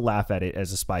and still laugh at it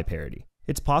as a spy parody.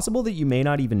 It's possible that you may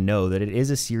not even know that it is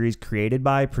a series created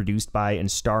by, produced by, and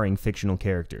starring fictional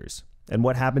characters. And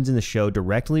what happens in the show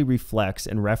directly reflects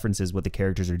and references what the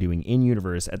characters are doing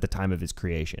in-universe at the time of its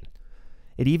creation.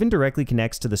 It even directly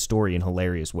connects to the story in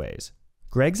hilarious ways.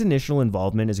 Gregg's initial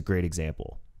involvement is a great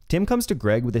example. Tim comes to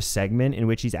Gregg with a segment in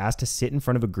which he's asked to sit in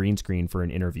front of a green screen for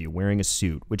an interview wearing a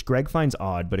suit, which Gregg finds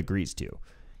odd but agrees to.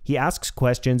 He asks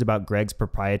questions about Gregg's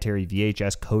proprietary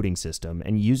VHS coding system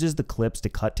and uses the clips to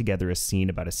cut together a scene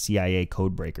about a CIA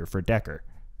codebreaker for Dekkar.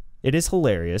 It is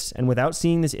hilarious, and without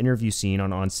seeing this interview scene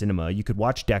on Cinema, you could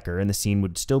watch Dekkar and the scene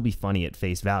would still be funny at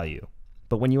face value.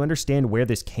 But when you understand where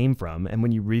this came from, and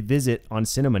when you revisit On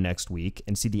Cinema next week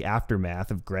and see the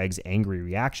aftermath of Gregg's angry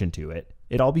reaction to it,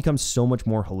 it all becomes so much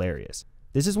more hilarious.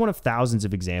 This is one of thousands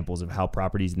of examples of how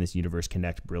properties in this universe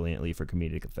connect brilliantly for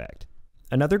comedic effect.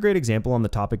 Another great example on the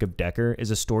topic of Dekkar is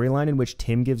a storyline in which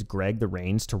Tim gives Gregg the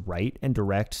reins to write and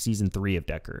direct Season 3 of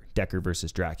Dekkar, Dekkar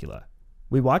vs. Dracula.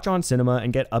 We watch On Cinema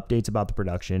and get updates about the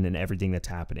production and everything that's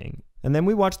happening. And then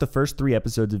we watch the first 3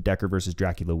 episodes of Dekkar vs.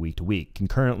 Dracula week to week,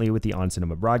 concurrently with the On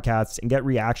Cinema broadcasts, and get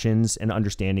reactions and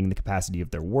understanding the capacity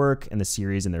of their work and the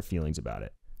series and their feelings about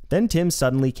it. Then Tim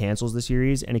suddenly cancels the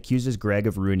series and accuses Gregg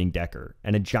of ruining Dekkar,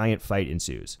 and a giant fight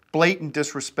ensues. Blatant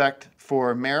disrespect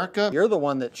for America. You're the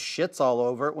one that shits all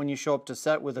over it when you show up to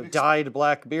set with a dyed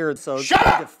black beard, so Shut you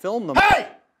up! need to film them. Hey!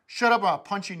 Shut up or I'll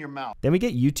punch you in your mouth. Then we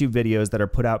get YouTube videos that are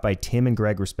put out by Tim and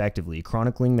Gregg respectively,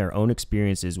 chronicling their own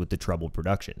experiences with the troubled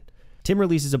production. Tim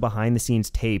releases a behind-the-scenes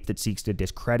tape that seeks to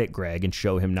discredit Gregg and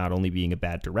show him not only being a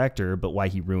bad director, but why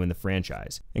he ruined the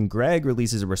franchise. And Gregg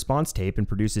releases a response tape and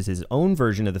produces his own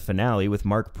version of the finale with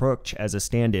Mark Proksch as a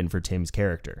stand-in for Tim's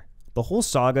character. The whole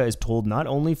saga is told not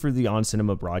only through the On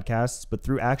Cinema broadcasts, but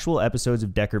through actual episodes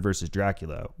of Dekkar vs.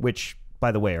 Dracula, which,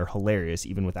 by the way, are hilarious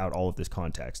even without all of this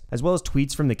context, as well as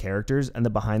tweets from the characters and the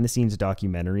behind-the-scenes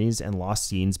documentaries and lost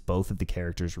scenes both of the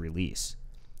characters release.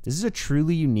 This is a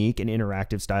truly unique and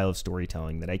interactive style of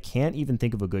storytelling that I can't even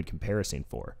think of a good comparison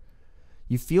for.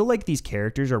 You feel like these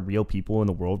characters are real people in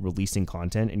the world releasing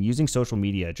content and using social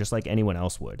media just like anyone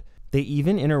else would. They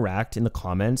even interact in the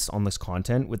comments on this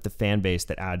content with the fan base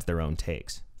that adds their own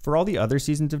takes. For all the other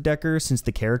seasons of Dekkar, since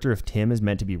the character of Tim is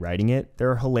meant to be writing it, there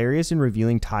are hilarious and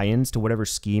revealing tie-ins to whatever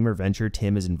scheme or venture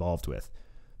Tim is involved with.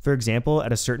 For example,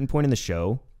 at a certain point in the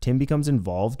show, Tim becomes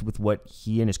involved with what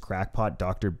he and his crackpot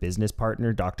doctor business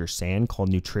partner, Dr. San, call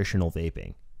nutritional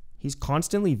vaping. He's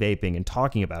constantly vaping and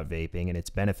talking about vaping and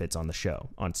its benefits on the show,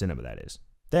 on cinema that is.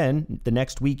 Then, the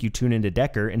next week you tune into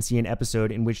Dekkar and see an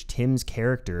episode in which Tim's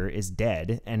character is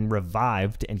dead and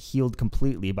revived and healed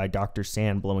completely by Dr.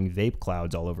 San blowing vape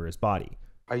clouds all over his body.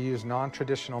 I use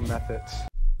non-traditional methods.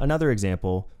 Another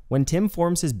example, when Tim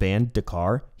forms his band,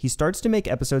 Dekkar, he starts to make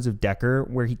episodes of Dekkar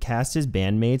where he casts his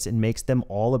bandmates and makes them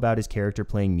all about his character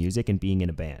playing music and being in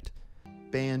a band.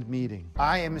 Band meeting.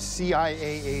 I am a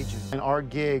CIA agent, and our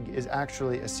gig is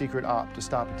actually a secret op to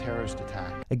stop a terrorist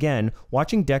attack. Again,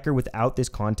 watching Dekkar without this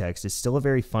context is still a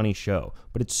very funny show,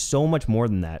 but it's so much more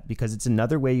than that because it's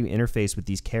another way you interface with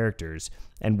these characters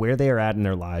and where they are at in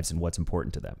their lives and what's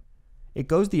important to them. It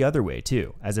goes the other way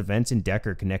too, as events in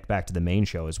Dekkar connect back to the main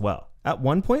show as well. At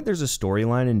one point there's a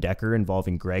storyline in Dekkar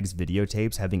involving Gregg's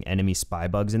videotapes having enemy spy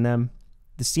bugs in them.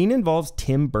 The scene involves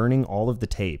Tim burning all of the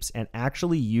tapes and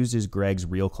actually uses Gregg's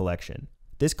real collection.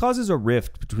 This causes a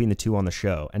rift between the two on the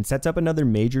show and sets up another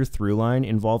major through line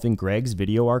involving Gregg's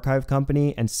video archive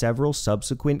company and several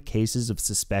subsequent cases of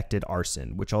suspected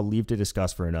arson, which I'll leave to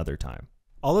discuss for another time.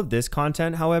 All of this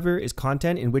content, however, is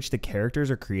content in which the characters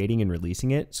are creating and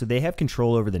releasing it, so they have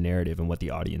control over the narrative and what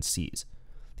the audience sees.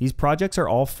 These projects are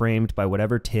all framed by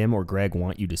whatever Tim or Gregg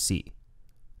want you to see.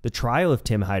 The trial of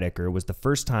Tim Heidecker was the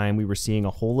first time we were seeing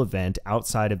a whole event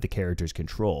outside of the character's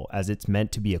control, as it's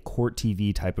meant to be a court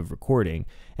TV type of recording,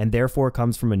 and therefore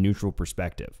comes from a neutral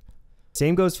perspective.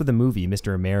 Same goes for the movie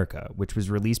Mr. America, which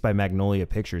was released by Magnolia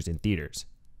Pictures in theaters.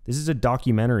 This is a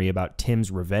documentary about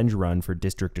Tim's revenge run for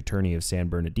District Attorney of San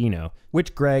Bernardino,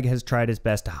 which Gregg has tried his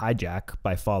best to hijack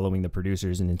by following the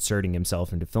producers and inserting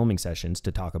himself into filming sessions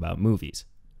to talk about movies.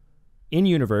 In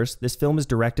universe, this film is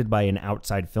directed by an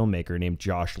outside filmmaker named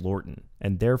Josh Lorton,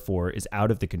 and therefore is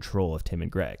out of the control of Tim and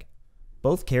Gregg.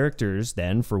 Both characters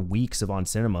then, for weeks of On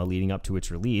Cinema leading up to its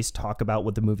release, talk about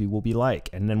what the movie will be like,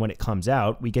 and then when it comes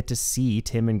out, we get to see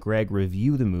Tim and Gregg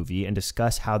review the movie and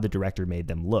discuss how the director made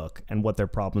them look, and what their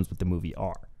problems with the movie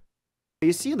are.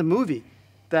 You see in the movie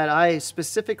that I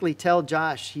specifically tell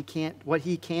Josh what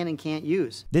he can and can't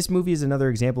use. This movie is another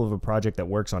example of a project that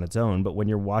works on its own, but when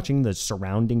you're watching the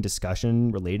surrounding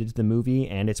discussion related to the movie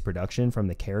and its production from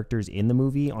the characters in the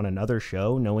movie on another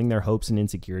show, knowing their hopes and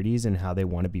insecurities and how they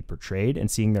want to be portrayed and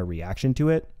seeing their reaction to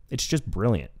it, it's just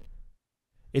brilliant.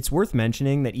 It's worth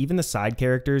mentioning that even the side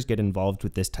characters get involved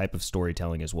with this type of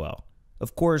storytelling as well.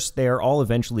 Of course, they are all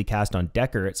eventually cast on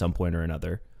Dekkar at some point or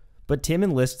another, but Tim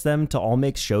enlists them to all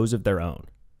make shows of their own.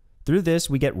 Through this,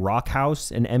 we get Rock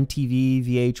House, an MTV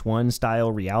VH1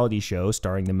 style reality show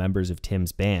starring the members of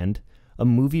Tim's band, a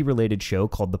movie-related show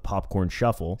called The Popcorn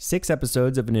Shuffle, 6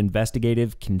 episodes of an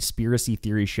investigative conspiracy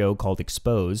theory show called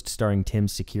Exposed, starring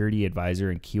Tim's security advisor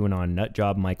and QAnon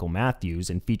nutjob Michael Matthews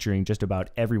and featuring just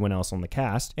about everyone else on the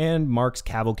cast, and Mark's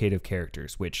cavalcade of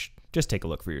characters, which, just take a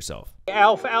look for yourself.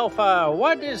 Alpha,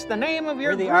 what is the name of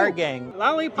your We're the group? R Gang.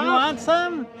 Lollipop? You want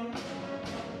some?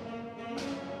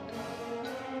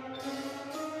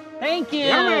 Thank you!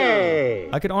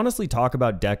 I could honestly talk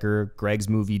about Dekkar, Gregg's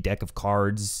movie Deck of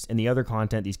Cards, and the other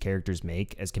content these characters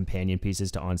make as companion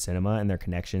pieces to On Cinema and their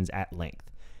connections at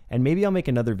length. And maybe I'll make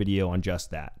another video on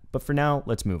just that. But for now,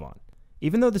 let's move on.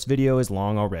 Even though this video is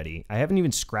long already, I haven't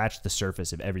even scratched the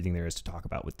surface of everything there is to talk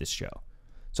about with this show.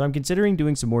 So I'm considering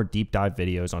doing some more deep dive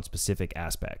videos on specific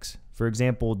aspects. For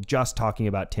example, just talking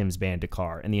about Tim's band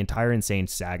Dekkar and the entire insane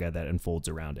saga that unfolds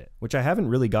around it, which I haven't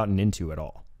really gotten into at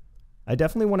all. I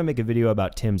definitely want to make a video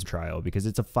about Tim's trial because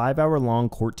it's a 5-hour-long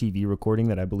court TV recording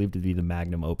that I believe to be the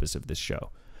magnum opus of this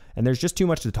show, and there's just too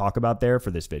much to talk about there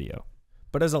for this video.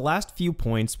 But as a last few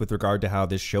points with regard to how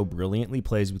this show brilliantly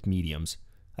plays with mediums,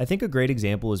 I think a great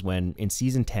example is when, in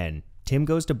season 10, Tim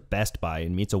goes to Best Buy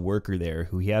and meets a worker there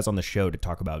who he has on the show to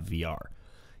talk about VR.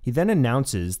 He then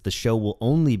announces the show will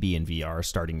only be in VR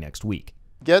starting next week.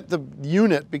 Get the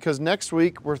unit, because next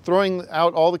week we're throwing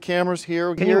out all the cameras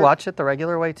here. Can you watch it the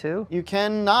regular way too? You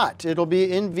cannot. It'll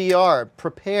be in VR.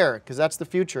 Prepare, because that's the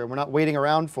future. We're not waiting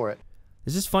around for it.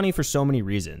 This is funny for so many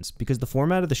reasons, because the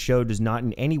format of the show does not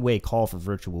in any way call for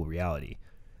virtual reality.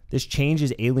 This change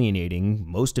is alienating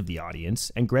most of the audience,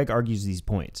 and Gregg argues these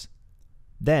points.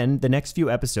 Then, the next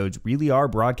few episodes really are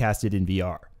broadcasted in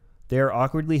VR. They are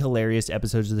awkwardly hilarious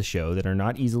episodes of the show that are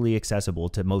not easily accessible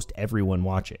to most everyone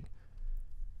watching.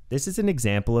 This is an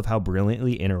example of how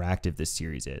brilliantly interactive this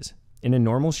series is. In a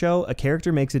normal show, a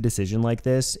character makes a decision like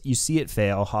this, you see it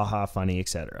fail, haha, funny,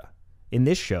 etc. In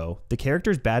this show, the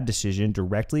character's bad decision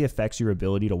directly affects your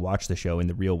ability to watch the show in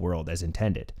the real world as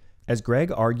intended. As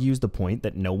Gregg argues the point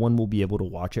that no one will be able to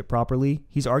watch it properly,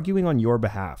 he's arguing on your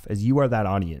behalf as you are that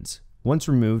audience, once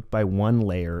removed by one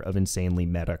layer of insanely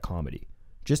meta comedy.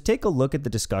 Just take a look at the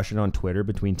discussion on Twitter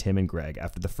between Tim and Gregg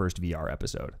after the first VR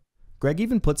episode. Gregg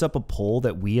even puts up a poll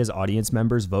that we as audience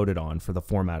members voted on for the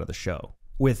format of the show,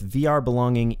 with VR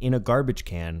belonging in a garbage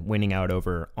can winning out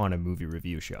over on a movie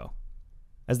review show.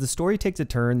 As the story takes a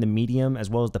turn, the medium as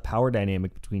well as the power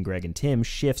dynamic between Gregg and Tim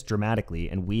shifts dramatically,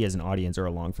 and we as an audience are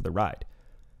along for the ride.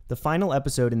 The final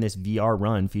episode in this VR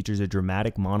run features a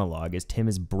dramatic monologue as Tim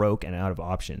is broke and out of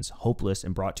options, hopeless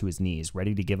and brought to his knees,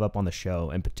 ready to give up on the show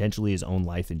and potentially his own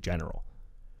life in general.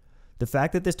 The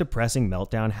fact that this depressing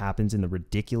meltdown happens in the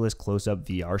ridiculous close-up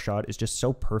VR shot is just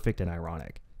so perfect and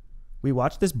ironic. We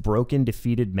watch this broken,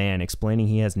 defeated man explaining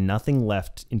he has nothing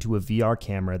left into a VR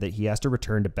camera that he has to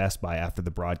return to Best Buy after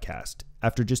the broadcast,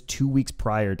 after just 2 weeks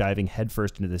prior diving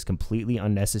headfirst into this completely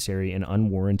unnecessary and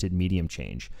unwarranted medium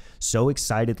change, so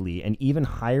excitedly and even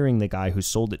hiring the guy who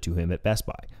sold it to him at Best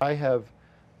Buy. I have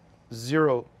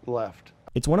 0 left.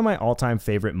 It's one of my all-time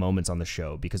favorite moments on the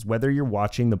show because whether you're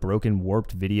watching the broken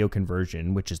warped video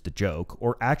conversion, which is the joke,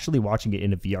 or actually watching it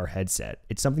in a VR headset,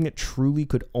 it's something that truly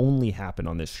could only happen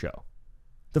on this show.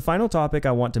 The final topic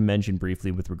I want to mention briefly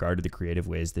with regard to the creative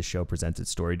ways this show presents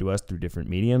its story to us through different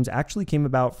mediums actually came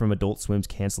about from Adult Swim's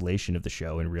cancellation of the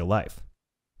show in real life.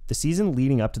 The season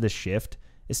leading up to this shift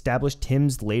established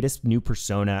Tim's latest new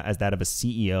persona as that of a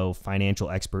CEO, financial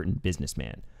expert, and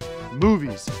businessman.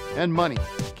 Movies and money.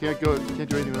 Can't do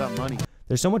anything without money.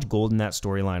 There's so much gold in that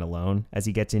storyline alone, as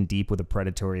he gets in deep with a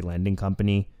predatory lending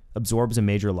company, absorbs a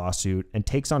major lawsuit, and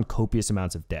takes on copious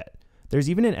amounts of debt. There's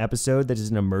even an episode that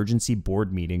is an emergency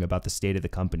board meeting about the state of the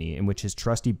company in which his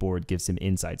trusty board gives him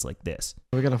insights like this.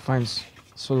 We're gonna find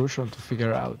a solution to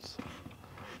figure out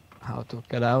how to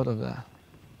get out of that.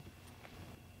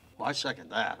 Well, I second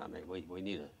that. I mean, we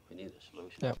need a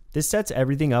solution. Yep. This sets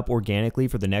everything up organically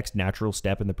for the next natural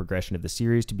step in the progression of the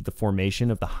series to be the formation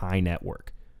of the High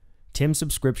Network, Tim's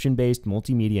subscription-based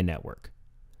multimedia network.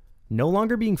 No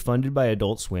longer being funded by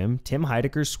Adult Swim, Tim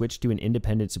Heidecker switched to an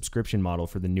independent subscription model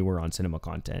for the newer On Cinema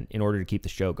content in order to keep the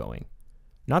show going.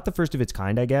 Not the first of its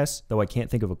kind, I guess, though I can't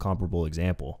think of a comparable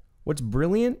example. What's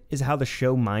brilliant is how the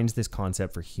show mines this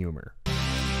concept for humor.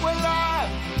 We're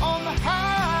live on the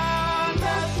High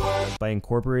Network. By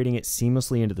incorporating it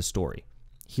seamlessly into the story.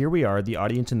 Here we are, the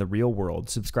audience in the real world,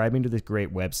 subscribing to this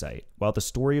great website, while the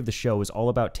story of the show is all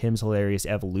about Tim's hilarious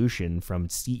evolution from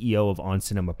CEO of On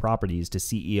Cinema Properties to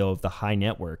CEO of the High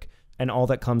Network, and all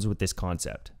that comes with this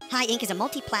concept. High Inc. is a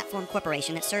multi-platform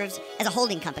corporation that serves as a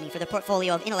holding company for the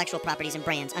portfolio of intellectual properties and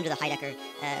brands under the Heidecker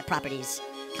Properties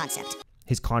concept.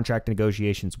 His contract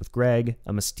negotiations with Gregg,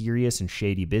 a mysterious and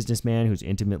shady businessman who's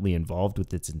intimately involved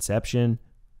with its inception,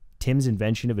 Tim's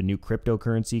invention of a new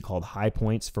cryptocurrency called High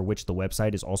Points, for which the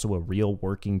website is also a real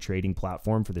working trading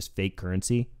platform for this fake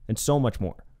currency, and so much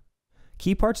more.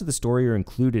 Key parts of the story are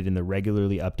included in the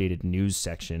regularly updated news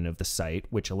section of the site,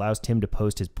 which allows Tim to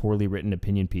post his poorly written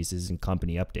opinion pieces and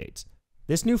company updates.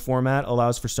 This new format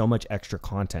allows for so much extra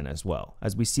content as well,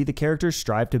 as we see the characters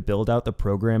strive to build out the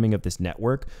programming of this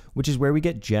network, which is where we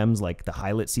get gems like the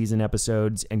Highlight Season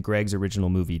episodes and Gregg's original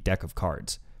movie Deck of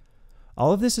Cards.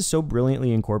 All of this is so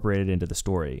brilliantly incorporated into the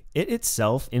story. It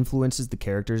itself influences the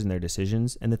characters and their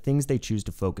decisions and the things they choose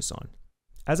to focus on.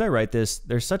 As I write this,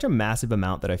 there's such a massive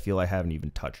amount that I feel I haven't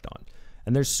even touched on.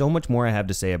 And there's so much more I have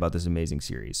to say about this amazing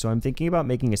series, so I'm thinking about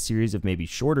making a series of maybe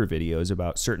shorter videos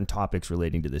about certain topics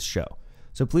relating to this show.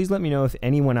 So please let me know if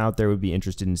anyone out there would be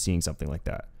interested in seeing something like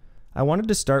that. I wanted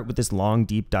to start with this long,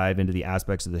 deep dive into the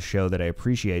aspects of the show that I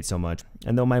appreciate so much,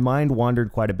 and though my mind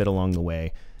wandered quite a bit along the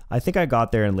way, I think I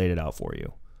got there and laid it out for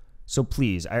you. So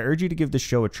please, I urge you to give this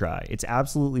show a try. It's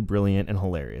absolutely brilliant and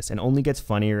hilarious, and only gets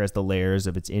funnier as the layers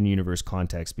of its in-universe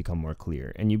context become more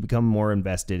clear, and you become more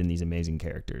invested in these amazing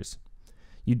characters.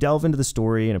 You delve into the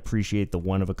story and appreciate the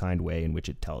one-of-a-kind way in which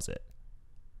it tells it.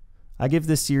 I give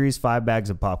this series 5 bags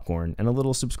of popcorn and a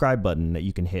little subscribe button that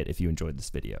you can hit if you enjoyed this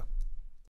video.